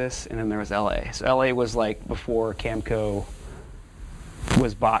Kansas, and then there was LA. So LA was like before Camco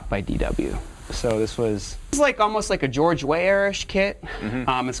was bought by DW. So this was like almost like a George Way-ish kit.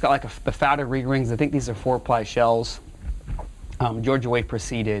 It's got like the fatter re-rings. I think these are 4-ply shells. George Way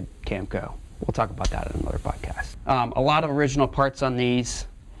preceded Camco. We'll talk about that in another podcast. A lot of original parts on these.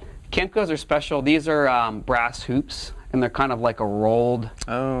 Camcos are special. These are brass hoops, and they're kind of like a rolled,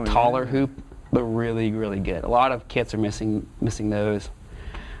 taller hoop. They're really, really good. A lot of kits are missing those.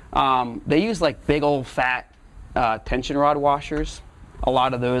 They use like big old fat tension rod washers. A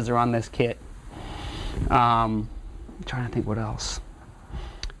lot of those are on this kit. I'm trying to think what else.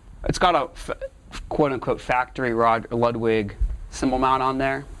 It's got a quote-unquote factory Ludwig cymbal mount on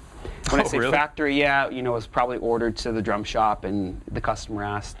there. When I say really? factory, yeah, it was probably ordered to the drum shop, and the customer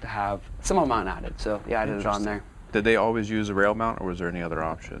asked to have cymbal mount added. So yeah, I did it on there. Did they always use a rail mount, or was there any other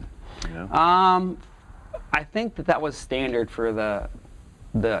option? I think that was standard for the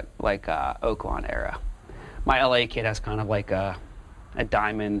Oaklawn era. My LA kit has kind of like a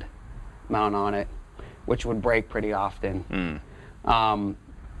diamond mount on it, which would break pretty often.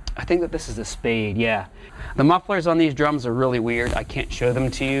 I think that this is a Spade, yeah. The mufflers on these drums are really weird. I can't show them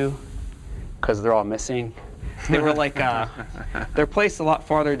to you because they're all missing. They were like, they're placed a lot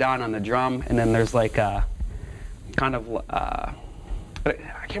farther down on the drum, and then there's like a kind of, I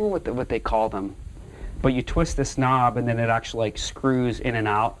can't remember what they call them. but you twist this knob and then it actually like screws in and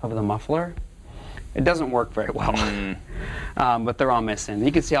out of the muffler. It doesn't work very well, but they're all missing.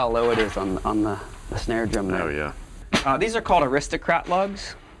 You can see how low it is on the snare drum there. Oh, yeah. These are called Aristocrat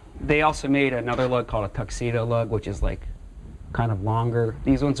lugs. They also made another lug called a Tuxedo lug, which is like kind of longer.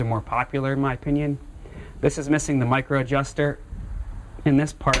 These ones are more popular in my opinion. This is missing the micro adjuster. In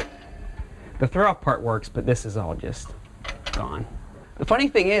this part, the throw-off part works, but this is all just gone. The funny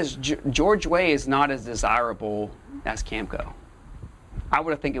thing is, George Way is not as desirable as Camco. I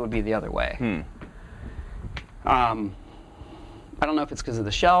would think it would be the other way. I don't know if it's because of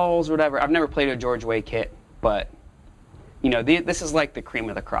the shells or whatever. I've never played a George Way kit, but you know, this is like the cream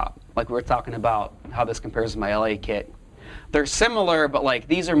of the crop. Like we were talking about how this compares to my LA kit. They're similar, but like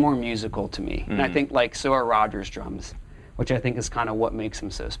these are more musical to me. And I think like so are Rogers drums, which I think is kind of what makes them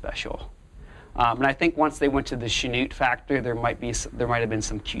so special. And I think once they went to the Chanute factory, there might have been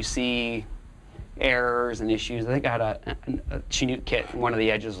some QC errors and issues. I think I had a Chanute kit, and one of the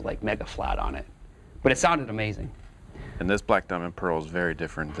edges was like mega flat on it, but it sounded amazing. And this Black Diamond Pearl is very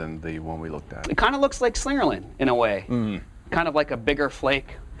different than the one we looked at. It kind of looks like Slingerland in a way, kind of like a bigger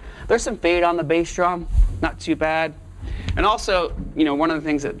flake. There's some fade on the bass drum, not too bad. And also, you know, one of the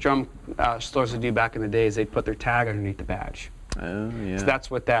things that drum stores would do back in the day is they'd put their tag underneath the badge. Oh, yeah. So that's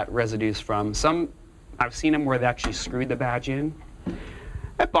what that residue's from. I've seen them where they actually screwed the badge in.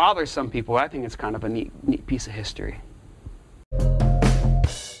 It bothers some people. I think it's kind of a neat piece of history.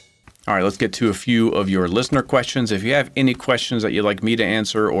 All right, let's get to a few of your listener questions. If you have any questions that you'd like me to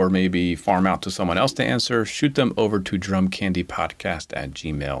answer or maybe farm out to someone else to answer, shoot them over to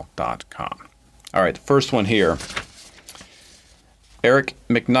drumcandypodcast@gmail.com. All right, the first one here. Eric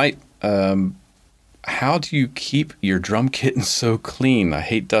McKnight, how do you keep your drum kitten so clean? I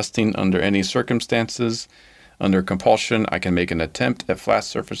hate dusting under any circumstances. Under compulsion, I can make an attempt at flat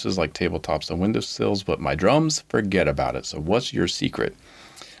surfaces like tabletops and windowsills, but my drums, forget about it. So what's your secret?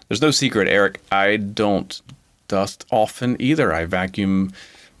 There's no secret, Eric. I don't dust often either. I vacuum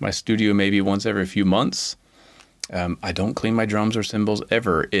my studio maybe once every few months. I don't clean my drums or cymbals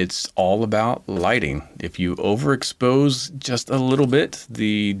ever. It's all about lighting. If you overexpose just a little bit,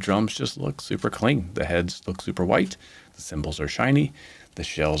 the drums just look super clean. The heads look super white. The cymbals are shiny. The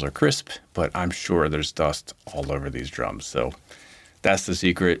shells are crisp, but I'm sure there's dust all over these drums. So that's the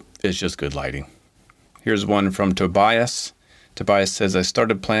secret. It's just good lighting. Here's one from Tobias. Tobias says, I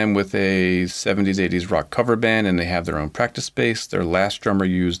started playing with a 70s, 80s rock cover band, and they have their own practice space. Their last drummer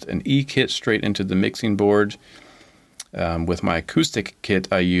used an E-kit straight into the mixing board. With my acoustic kit,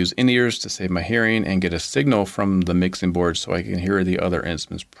 I use in-ears to save my hearing and get a signal from the mixing board so I can hear the other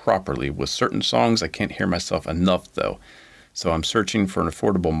instruments properly. With certain songs, I can't hear myself enough, though. So I'm searching for an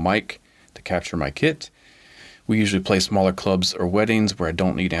affordable mic to capture my kit. We usually play smaller clubs or weddings where I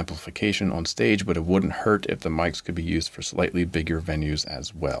don't need amplification on stage, but it wouldn't hurt if the mics could be used for slightly bigger venues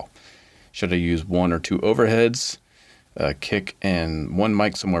as well. Should I use one or two overheads, a kick, and one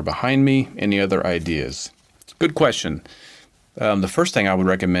mic somewhere behind me? Any other ideas? Good question. The first thing I would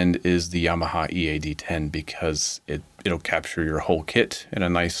recommend is the Yamaha EAD10 because it'll capture your whole kit in a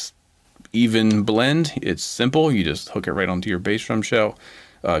nice even blend. It's simple. You just hook it right onto your bass drum shell,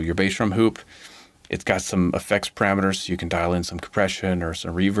 your bass drum hoop. It's got some effects parameters, so you can dial in some compression or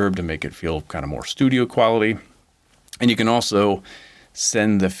some reverb to make it feel kind of more studio quality. And you can also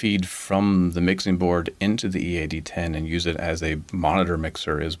send the feed from the mixing board into the EAD10 and use it as a monitor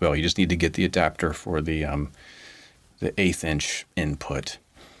mixer as well. You just need to get the adapter for the 1/8" input.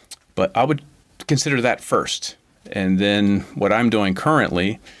 But I would consider that first. And then what I'm doing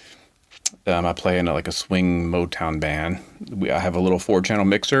currently, I play in like a swing Motown band. I have a little 4-channel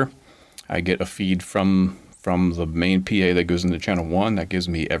mixer. I get a feed from the main PA that goes into channel 1. That gives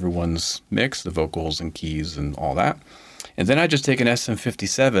me everyone's mix, the vocals and keys and all that. And then I just take an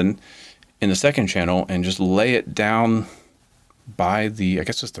SM57 in the second channel and just lay it down by I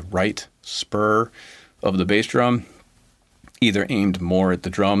guess it's the right spur of the bass drum, either aimed more at the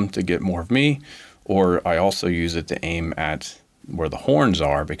drum to get more of me, or I also use it to aim at where the horns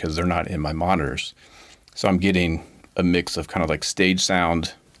are because they're not in my monitors. So I'm getting a mix of kind of like stage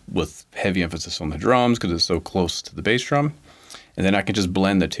sound with heavy emphasis on the drums because it's so close to the bass drum. And then I can just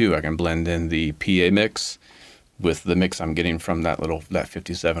blend the two. I can blend in the PA mix with the mix I'm getting from that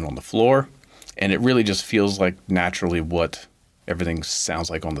 57 on the floor. And it really just feels like naturally what everything sounds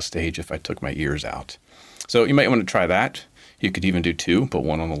like on the stage if I took my ears out. So you might want to try that. You could even do two, put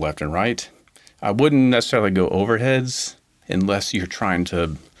one on the left and right. I wouldn't necessarily go overheads unless you're trying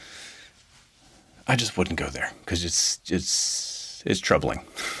to, I just wouldn't go there because it's troubling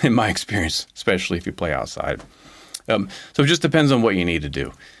in my experience, especially if you play outside. So it just depends on what you need to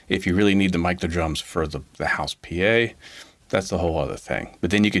do. If you really need to mic the drums for the house PA, that's a whole other thing. But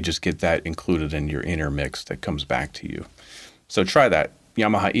then you could just get that included in your inner mix that comes back to you. So try that,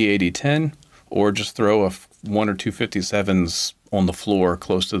 Yamaha E8010, or just throw one or two 57s on the floor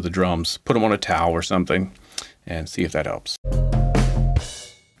close to the drums. Put them on a towel or something and see if that helps.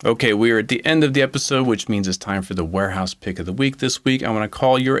 Okay, we are at the end of the episode, which means it's time for the warehouse pick of the week. This week, I want to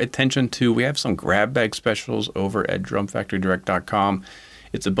call your attention to, we have some grab bag specials over at drumfactorydirect.com.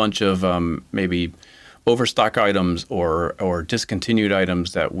 It's a bunch of maybe overstock items or discontinued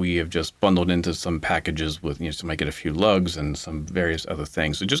items that we have just bundled into some packages with, to make it a few lugs and some various other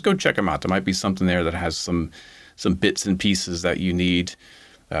things. So just go check them out. There might be something there that has some bits and pieces that you need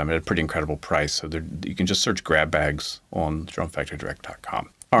at a pretty incredible price. So you can just search grab bags on drumfactorydirect.com.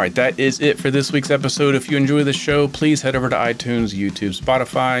 All right, that is it for this week's episode. If you enjoy the show, please head over to iTunes, YouTube,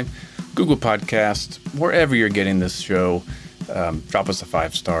 Spotify, Google Podcasts, wherever you're getting this show. Drop us a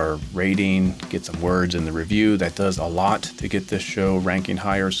 5-star rating, get some words in the review. That does a lot to get this show ranking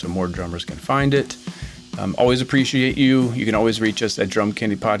higher so more drummers can find it. Always appreciate you. You can always reach us at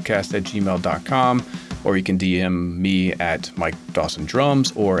drumcandypodcast@gmail.com, or you can DM me at Mike Dawson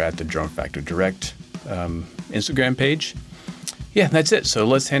Drums or at the Drum Factory Direct Instagram page. Yeah, that's it. So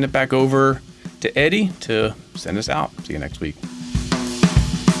let's hand it back over to Eddie to send us out. See you next week.